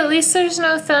 But hey, at least there's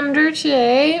no thunder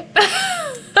today.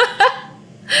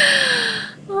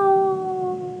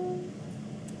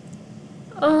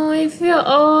 Oh, I feel,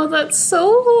 oh, that's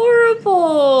so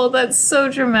horrible. That's so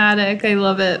dramatic. I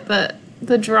love it. But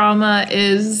the drama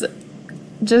is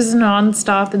just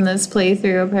nonstop in this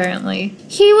playthrough, apparently.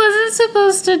 He wasn't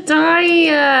supposed to die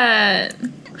yet.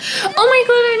 Oh my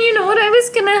god, and you know what I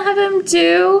was gonna have him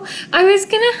do? I was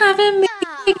gonna have him make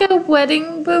like a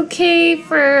wedding bouquet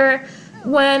for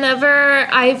whenever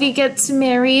Ivy gets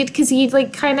married, because he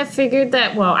like kind of figured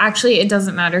that, well, actually it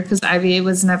doesn't matter because Ivy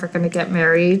was never going to get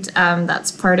married.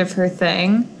 That's part of her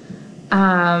thing.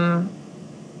 But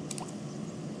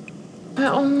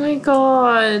oh my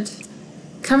god.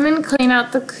 Come and clean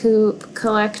out the coop,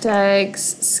 collect eggs,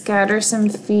 scatter some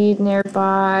feed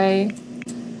nearby.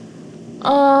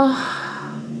 Oh,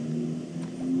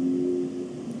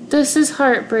 this is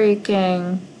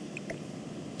heartbreaking.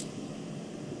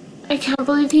 I can't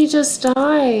believe he just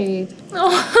died.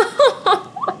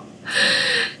 Oh,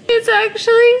 it's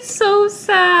actually so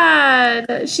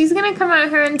sad. She's gonna come out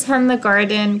here and tend the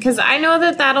garden because I know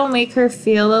that that'll make her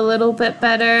feel a little bit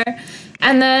better.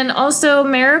 And then also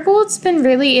Marigold's been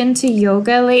really into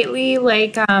yoga lately,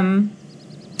 like her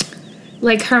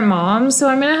mom. So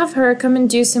I'm gonna have her come and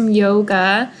do some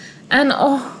yoga. And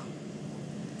oh,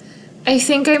 I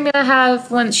think I'm gonna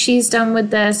have, once she's done with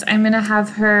this, I'm gonna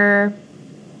have her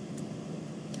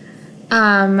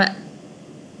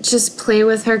just play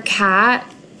with her cat.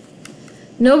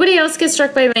 Nobody else gets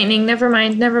struck by lightning. Never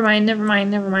mind, never mind, never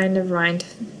mind, never mind, never mind.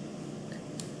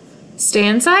 Stay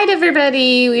inside,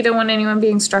 everybody. We don't want anyone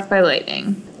being struck by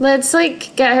lightning. Let's,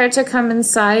 like, get her to come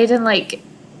inside and, like,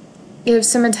 give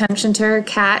some attention to her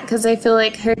cat, because I feel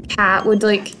like her cat would,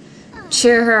 like,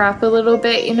 cheer her up a little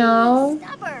bit, you know?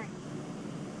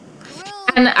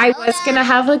 And I was gonna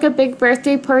have like a big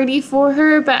birthday party for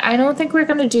her, but I don't think we're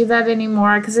gonna do that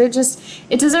anymore because it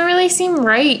doesn't really seem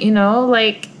right, you know?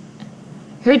 Like,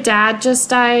 her dad just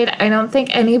died. I don't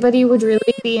think anybody would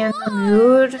really be in the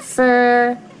mood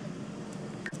for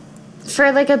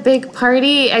like a big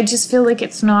party. I just feel like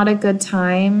it's not a good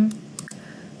time.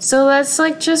 So let's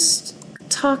like just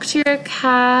talk to your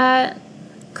cat,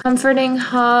 comforting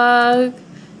hug,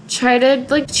 try to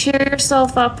like cheer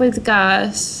yourself up with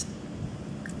Gus.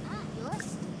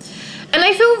 And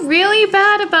I feel really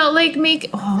bad about like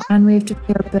oh, and we have to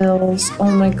pay our bills.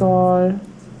 Oh my god.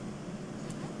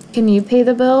 Can you pay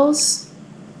the bills?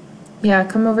 Yeah,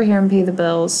 come over here and pay the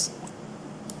bills.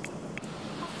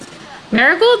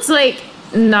 Marigold's like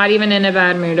not even in a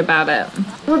bad mood about it.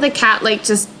 Well, the cat like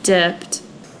just dipped.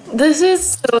 This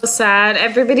is so sad.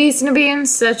 Everybody's gonna be in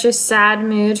such a sad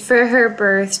mood for her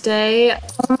birthday.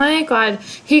 Oh my god.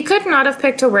 He could not have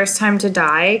picked a worse time to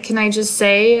die. Can I just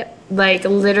say, like,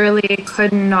 literally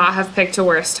could not have picked a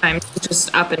worse time to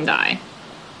just up and die.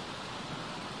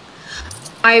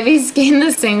 Ivy's getting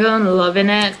the single and loving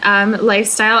it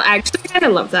lifestyle. I actually kind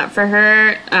of love that for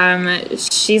her.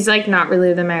 She's like not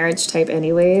really the marriage type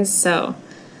anyways, so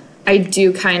I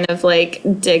do kind of like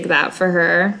dig that for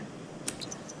her.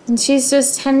 And she's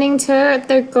just tending to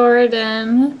their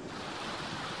garden.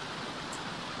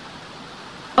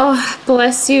 Oh,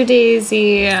 bless you,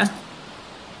 Daisy.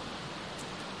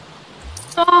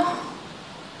 Oh,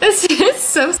 this is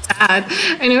so sad.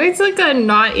 I know it's like a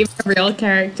not even a real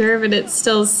character, but it's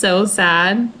still so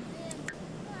sad.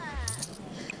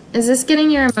 Is this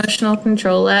getting your emotional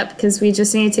control up? Because we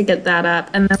just need to get that up.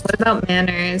 And then what about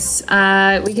manners?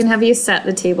 We can have you set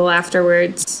the table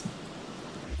afterwards.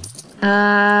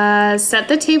 Set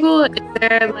the table. Is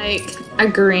there like a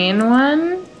green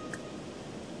one?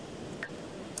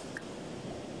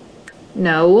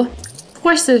 No. Of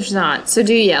course there's not. So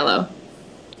do yellow.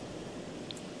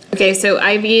 Okay, so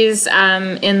Ivy's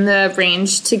in the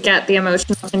range to get the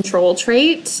emotional control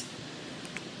trait.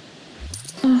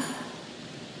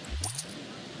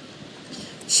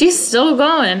 She's still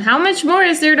going. How much more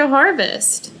is there to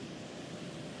harvest?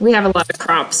 We have a lot of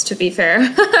crops, to be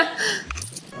fair.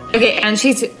 Okay, and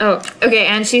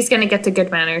she's gonna get the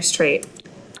good manners trait.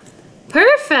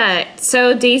 Perfect.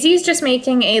 So Daisy's just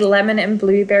making a lemon and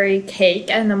blueberry cake,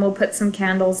 and then we'll put some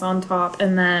candles on top,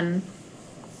 and then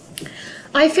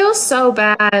I feel so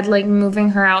bad like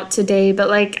moving her out today, but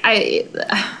like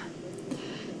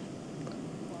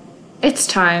it's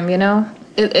time, you know?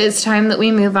 It's time that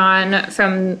we move on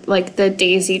from like the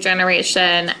Daisy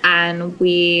generation and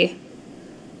we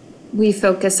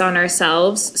focus on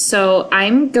ourselves. So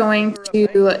I'm going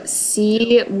to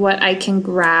see what I can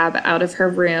grab out of her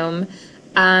room.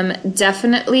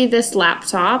 Definitely this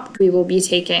laptop we will be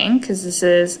taking because this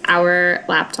is our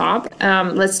laptop.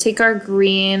 Let's take our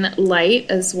green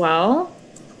light as well.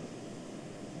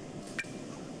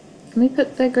 Can we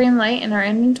put the green light in our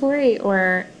inventory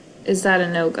or is that a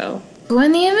no-go? Go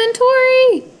in the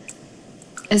inventory!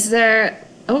 Is there...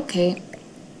 Okay.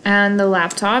 And the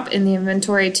laptop in the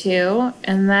inventory too.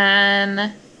 And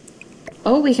then...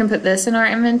 Oh, we can put this in our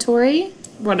inventory?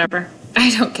 Whatever.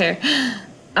 I don't care.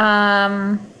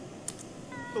 Oh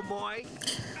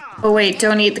wait,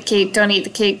 don't eat the cake, don't eat the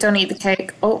cake, don't eat the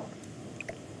cake. Oh.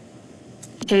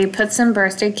 Okay, put some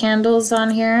birthday candles on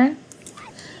here.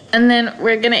 And then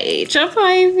we're gonna age up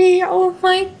Ivy. Oh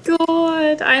my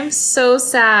god, I'm so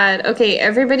sad. Okay,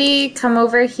 everybody come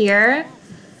over here.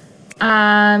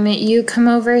 You come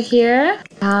over here.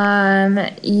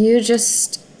 You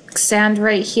just stand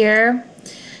right here.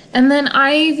 And then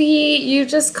Ivy, you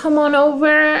just come on over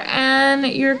and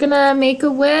you're gonna make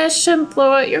a wish and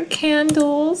blow out your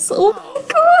candles. Oh my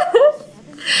god!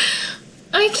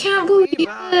 I can't believe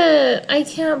it. I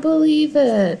can't believe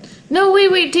it. No,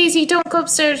 wait, Daisy, don't go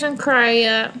upstairs and cry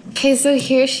yet. Okay, so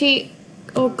here she...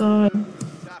 Oh god.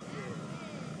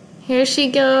 Here she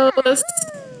goes.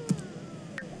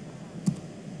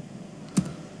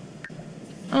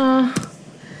 Oh.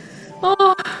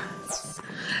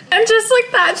 And just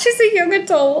like that, she's a young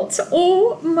adult.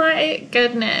 Oh my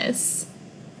goodness.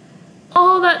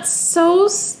 Oh, that's so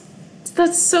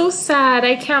sad.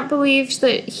 I can't believe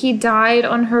that he died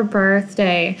on her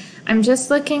birthday. I'm just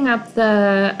looking up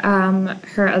the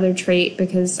her other trait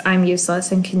because I'm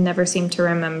useless and can never seem to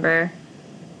remember.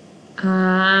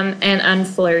 And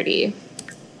unflirty.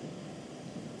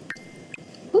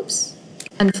 Oops.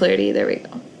 Unflirty, there we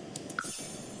go.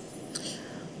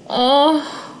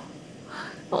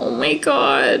 Oh my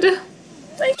god.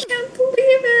 I can't believe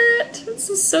it. This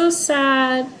is so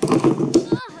sad.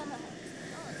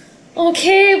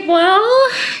 Okay, well,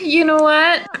 you know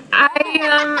what?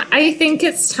 I think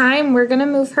it's time. We're gonna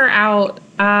move her out.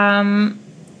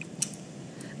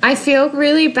 I feel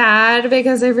really bad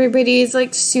because everybody's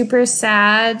like super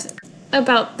sad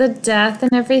about the death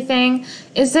and everything.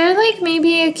 Is there like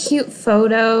maybe a cute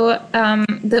photo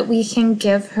that we can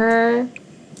give her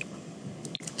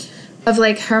of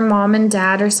like her mom and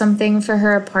dad or something for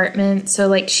her apartment so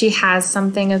like she has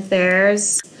something of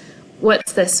theirs?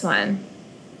 What's this one?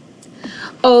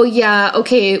 Oh yeah,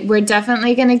 okay, we're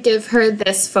definitely gonna give her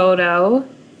this photo.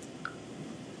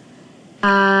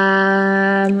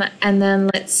 And then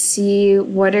let's see,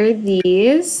 what are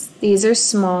these? These are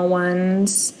small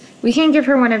ones. We can give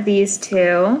her one of these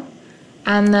too.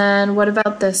 And then what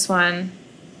about this one?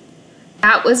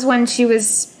 That was when she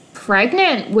was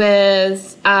pregnant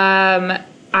with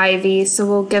Ivy, so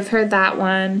we'll give her that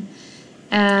one.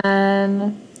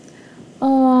 And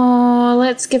oh,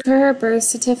 let's give her her birth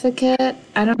certificate.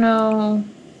 I don't know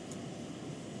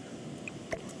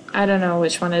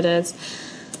which one it is.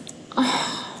 Oh.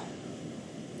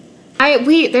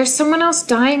 Wait, there's someone else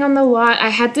dying on the lot. I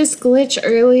had this glitch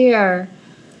earlier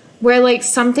where like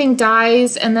something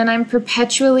dies and then I'm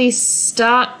perpetually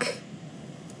stuck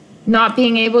not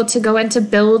being able to go into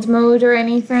build mode or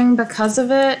anything because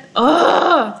of it.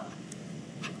 Ugh!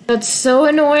 That's so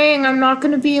annoying. I'm not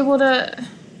going to be able to...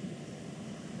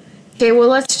 Okay, well,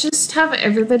 let's just have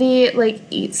everybody, like,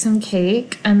 eat some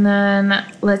cake. And then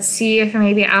let's see if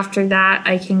maybe after that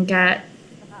I can get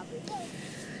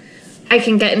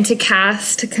into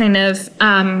cast to kind of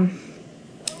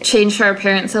change her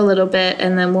appearance a little bit,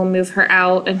 and then we'll move her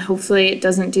out, and hopefully it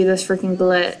doesn't do this freaking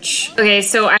glitch. Okay,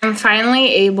 so I'm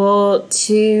finally able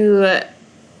to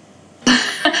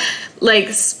like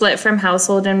split from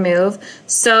household and move.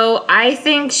 So I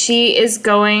think she is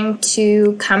going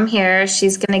to come here.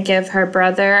 She's going to give her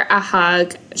brother a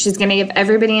hug. She's going to give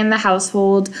everybody in the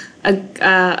household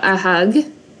a hug.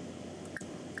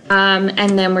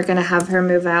 And then we're going to have her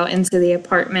move out into the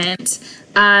apartment.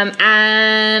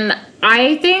 And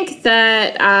I think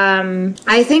that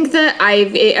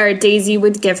Ivy or Daisy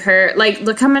would give her, like,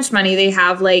 look how much money they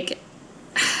have. Like,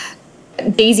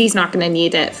 Daisy's not going to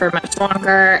need it for much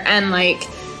longer. And, like,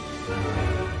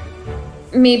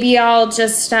 maybe I'll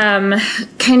just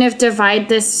kind of divide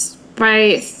this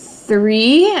by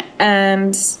 3.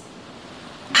 And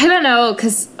I don't know,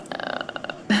 because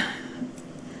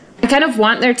I kind of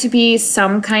want there to be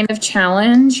some kind of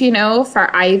challenge, you know,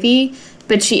 for Ivy.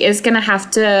 But she is going to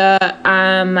have to,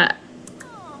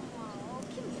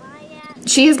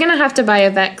 buy a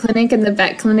vet clinic, and the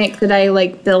vet clinic that I,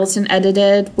 like, built and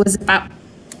edited was about,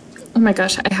 oh my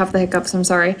gosh, I have the hiccups, I'm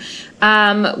sorry,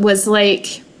 was,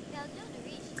 like,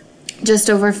 just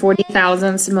over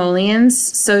 40,000 simoleons,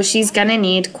 so she's going to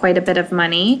need quite a bit of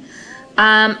money.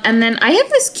 And then I have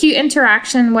this cute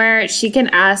interaction where she can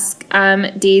ask,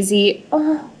 Daisy,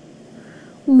 oh,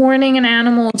 mourning an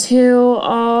animal too,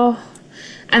 oh.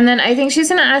 And then I think she's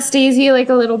going to ask Daisy, like,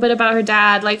 a little bit about her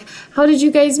dad. Like, how did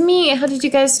you guys meet? How did you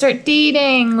guys start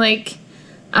dating? Like,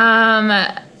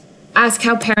 ask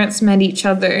how parents met each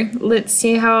other. Let's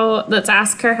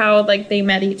ask her how, like, they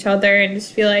met each other, and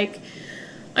just be like,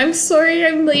 I'm sorry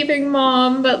I'm leaving,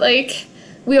 Mom, but, like,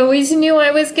 we always knew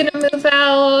I was going to move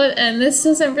out, and this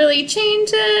doesn't really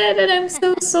change it, and I'm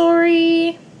so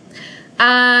sorry.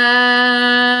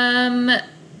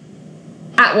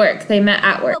 At work. They met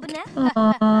at work.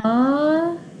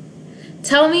 Aww.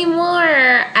 Tell me more.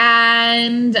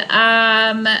 And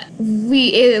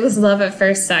it was love at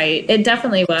first sight. It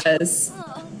definitely was.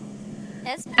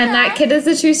 And that kid is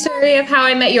the true story of how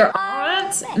I met your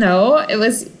aunt. No, it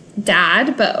was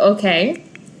Dad, but okay.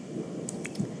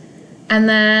 And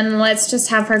then let's just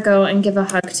have her go and give a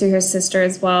hug to her sister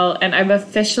as well. And I'm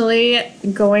officially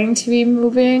going to be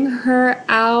moving her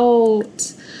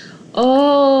out.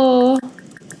 Oh,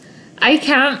 I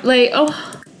can't, like,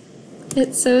 oh,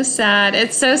 it's so sad.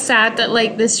 It's so sad that,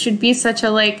 like, this should be such a,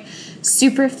 like,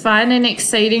 super fun and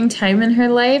exciting time in her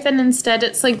life, and instead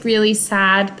it's, like, really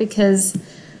sad because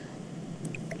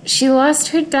she lost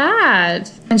her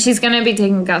dad. And she's gonna be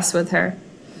taking Gus with her.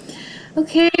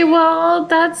 Okay, well,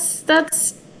 that's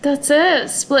it.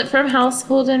 Split from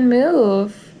household and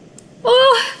move.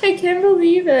 Oh, I can't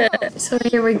believe it. So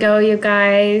here we go, you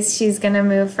guys. She's gonna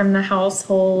move from the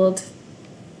household.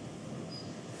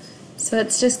 So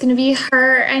it's just gonna be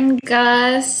her and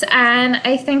Gus, and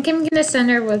I think I'm gonna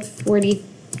send her with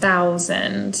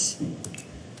 40,000.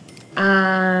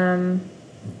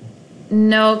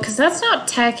 No, because that's not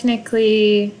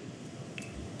technically...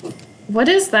 What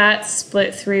is that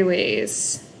split 3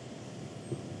 ways?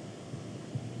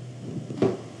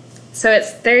 So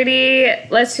it's 30,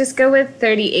 let's just go with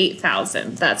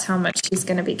 38,000. That's how much she's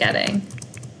gonna be getting.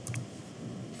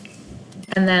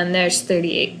 And then there's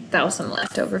 38,000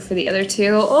 left over for the other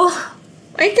 2. Oh,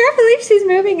 I can't believe she's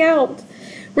moving out.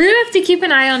 We're gonna have to keep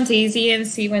an eye on Daisy and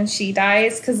see when she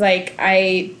dies, because, like,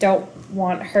 I don't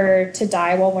want her to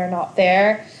die while we're not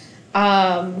there.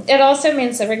 It also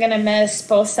means that we're gonna miss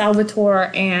both Salvatore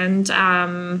and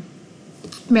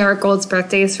Marigold's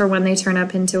birthdays for when they turn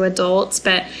up into adults.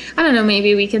 But I don't know,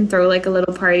 maybe we can throw, like, a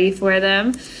little party for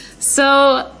them.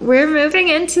 So we're moving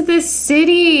into the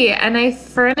city, and I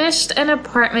furnished an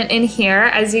apartment in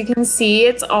here. As you can see,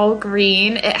 it's all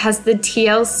green. It has the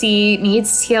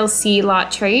needs TLC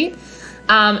lot trait.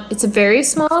 It's a very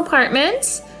small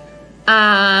apartment.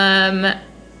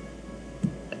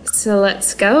 So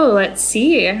let's go. Let's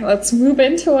see. Let's move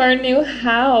into our new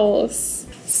house.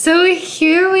 So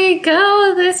here we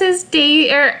go. This is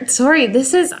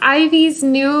this is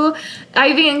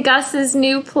Ivy and Gus's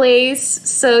new place.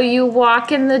 So you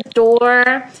walk in the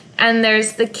door and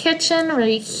there's the kitchen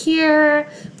right here.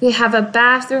 We have a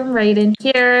bathroom right in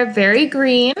here, very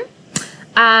green.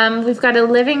 We've got a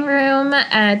living room,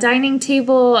 a dining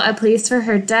table, a place for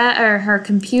her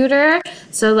computer.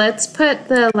 So let's put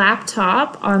the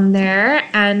laptop on there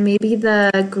and maybe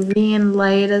the green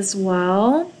light as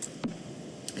well.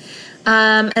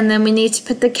 And then we need to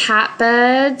put the cat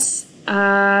bed,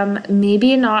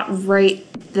 maybe not right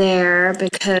there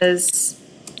because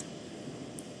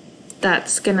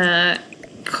that's gonna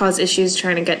cause issues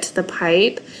trying to get to the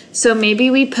pipe. So maybe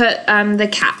we put the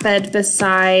cat bed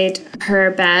beside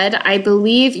her bed. I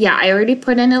believe, yeah, I already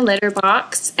put in a litter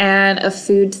box and a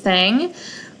food thing.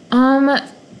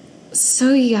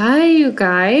 So yeah, you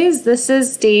guys, this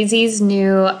is Daisy's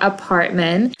new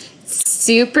apartment.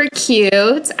 Super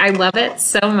cute. I love it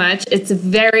so much. It's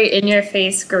very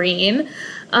in-your-face green.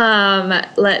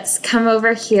 Let's come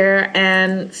over here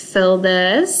and fill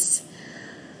this.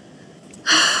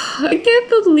 I can't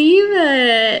believe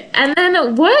it. And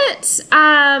then what?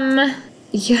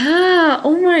 Yeah.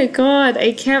 Oh my God.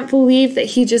 I can't believe that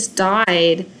he just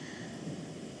died.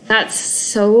 That's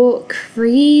so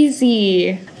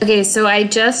crazy. Okay, so I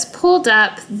just pulled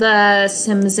up the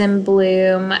Sims in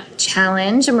Bloom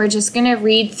challenge, and we're just gonna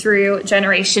read through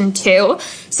Generation 2.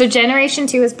 So Generation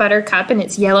 2 is Buttercup, and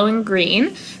it's yellow and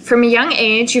green. From a young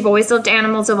age, you've always loved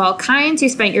animals of all kinds. You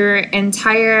spent your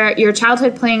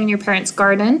childhood playing in your parents'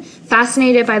 garden,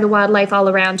 fascinated by the wildlife all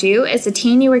around you. As a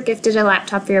teen, you were gifted a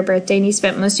laptop for your birthday, and you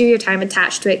spent most of your time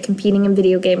attached to it, competing in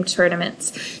video game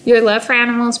tournaments. Your love for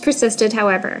animals persisted,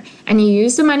 however, and you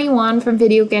used the money won from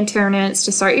video game tournaments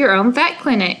to start your own vet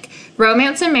clinic.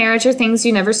 Romance and marriage are things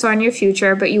you never saw in your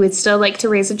future, but you would still like to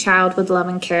raise a child with love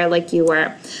and care like you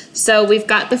were. So we've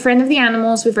got the friend of the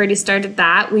animals. We've already started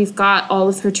that. We've got all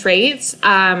of her traits.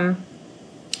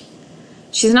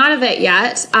 She's not a vet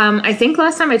yet. I think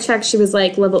last time I checked, she was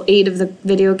like level 8 of the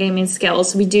video gaming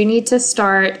skills. We do need to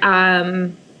start...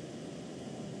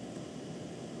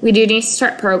 We do need to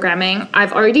start programming.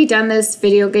 I've already done this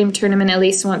video game tournament at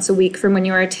least once a week from when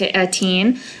you were a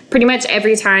teen. Pretty much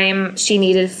every time she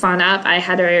needed fun up, I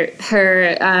had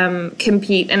her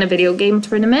compete in a video game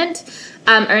tournament.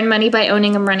 Earn money by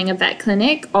owning and running a vet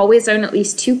clinic. Always own at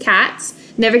least 2 cats.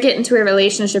 Never get into a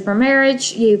relationship or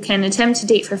marriage. You can attempt to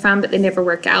date for fun, but they never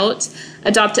work out.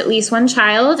 Adopt at least 1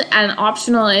 child. And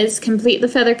optional is complete the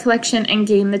feather collection and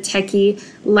gain the techie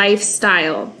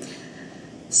lifestyle.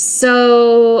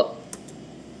 So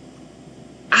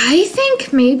I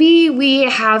think maybe we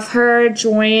have her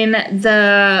join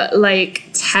the like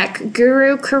tech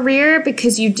guru career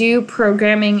because you do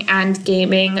programming and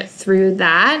gaming through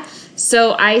that.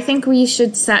 So I think we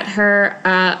should set her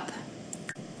up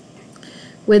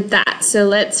with that. So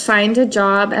let's find a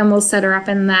job and we'll set her up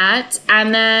in that.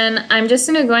 And then I'm just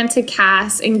going to go into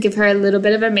Cass and give her a little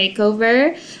bit of a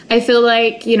makeover. I feel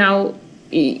like, you know,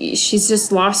 she's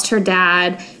just lost her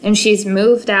dad and she's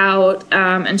moved out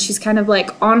and she's kind of like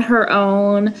on her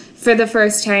own for the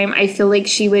first time. I feel like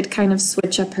she would kind of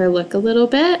switch up her look a little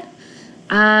bit.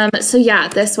 So yeah,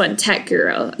 this one, tech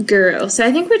guru. So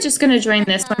I think we're just going to join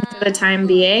this one for the time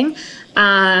being.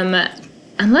 And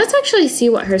let's actually see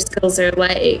what her skills are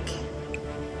like.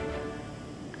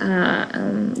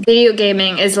 Video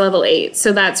gaming is level 8,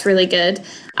 so that's really good.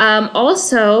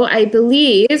 Also, I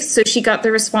believe, so she got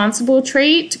the responsible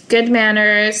trait, good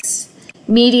manners,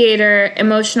 mediator,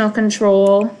 emotional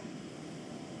control,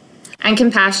 and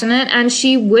compassionate, and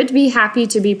she would be happy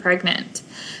to be pregnant.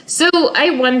 So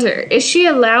I wonder, is she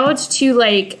allowed to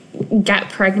like get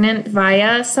pregnant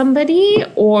via somebody,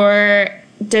 or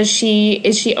is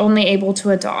she only able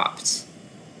to adopt?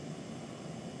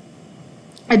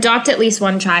 Adopt at least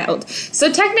 1 child.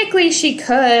 So technically she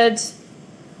could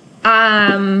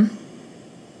have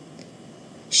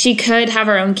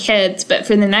her own kids, but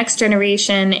for the next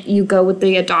generation, you go with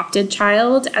the adopted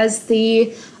child as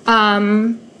the,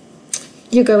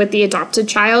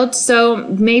 So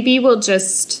maybe we'll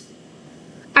just,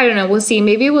 I don't know, we'll see.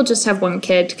 Maybe we'll just have 1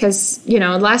 kid because, you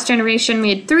know, last generation we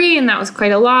had 3 and that was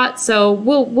quite a lot. So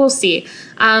we'll see.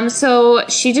 So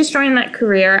she just joined that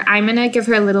career. I'm gonna give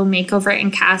her a little makeover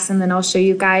and cast, and then I'll show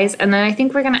you guys. And then I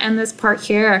think we're gonna end this part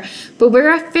here. But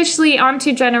we're officially on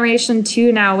to Generation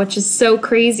 2 now, which is so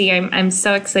crazy. I'm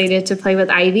so excited to play with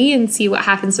Ivy and see what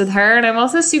happens with her. And I'm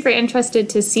also super interested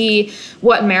to see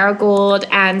what Marigold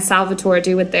and Salvatore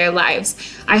do with their lives.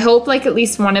 I hope like at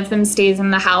least one of them stays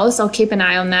in the house. I'll keep an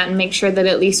eye on that and make sure that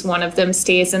at least one of them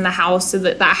stays in the house so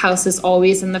that that house is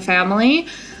always in the family.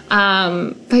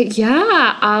 But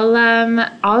yeah,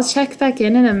 I'll check back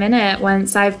in a minute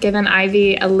once I've given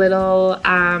Ivy a little,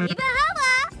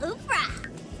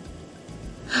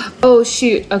 oh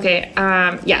shoot, okay,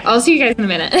 yeah, I'll see you guys in a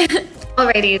minute.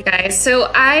 Alrighty, you guys,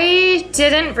 so I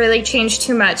didn't really change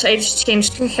too much. I just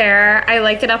changed her hair. I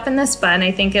like it up in this bun.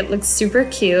 I think it looks super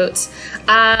cute.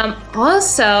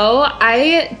 Also,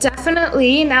 I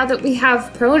definitely, now that we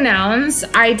have pronouns,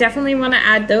 I definitely want to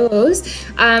add those.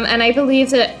 And I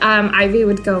believe that Ivy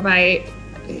would go by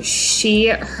she,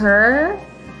 her.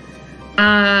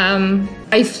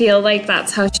 I feel like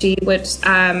that's how she would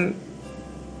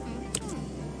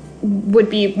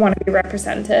want to be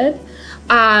represented.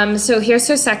 So here's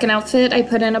her second outfit. I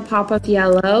put in a pop of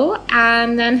yellow,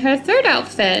 and then her third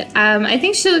outfit. I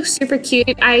think she looks super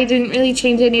cute. I didn't really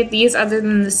change any of these other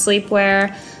than the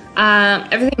sleepwear.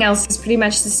 Everything else is pretty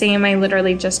much the same. I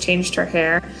literally just changed her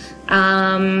hair.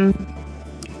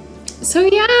 So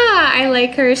yeah, I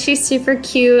like her. She's super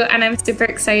cute, and I'm super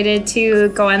excited to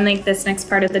go on like this next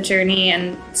part of the journey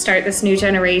and start this new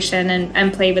generation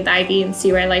and play with Ivy and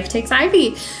see where life takes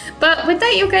Ivy. But with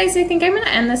that, you guys, I think I'm going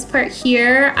to end this part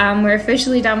here. We're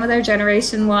officially done with our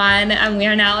Generation 1, and we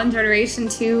are now in Generation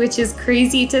 2, which is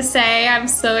crazy to say. I'm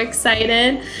so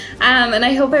excited. And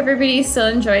I hope everybody's still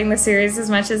enjoying the series as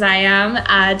much as I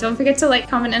am. Don't forget to like,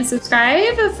 comment, and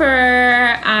subscribe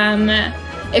for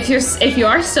if you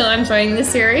are still enjoying the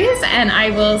series, and I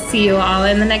will see you all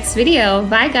in the next video.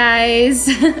 Bye, guys.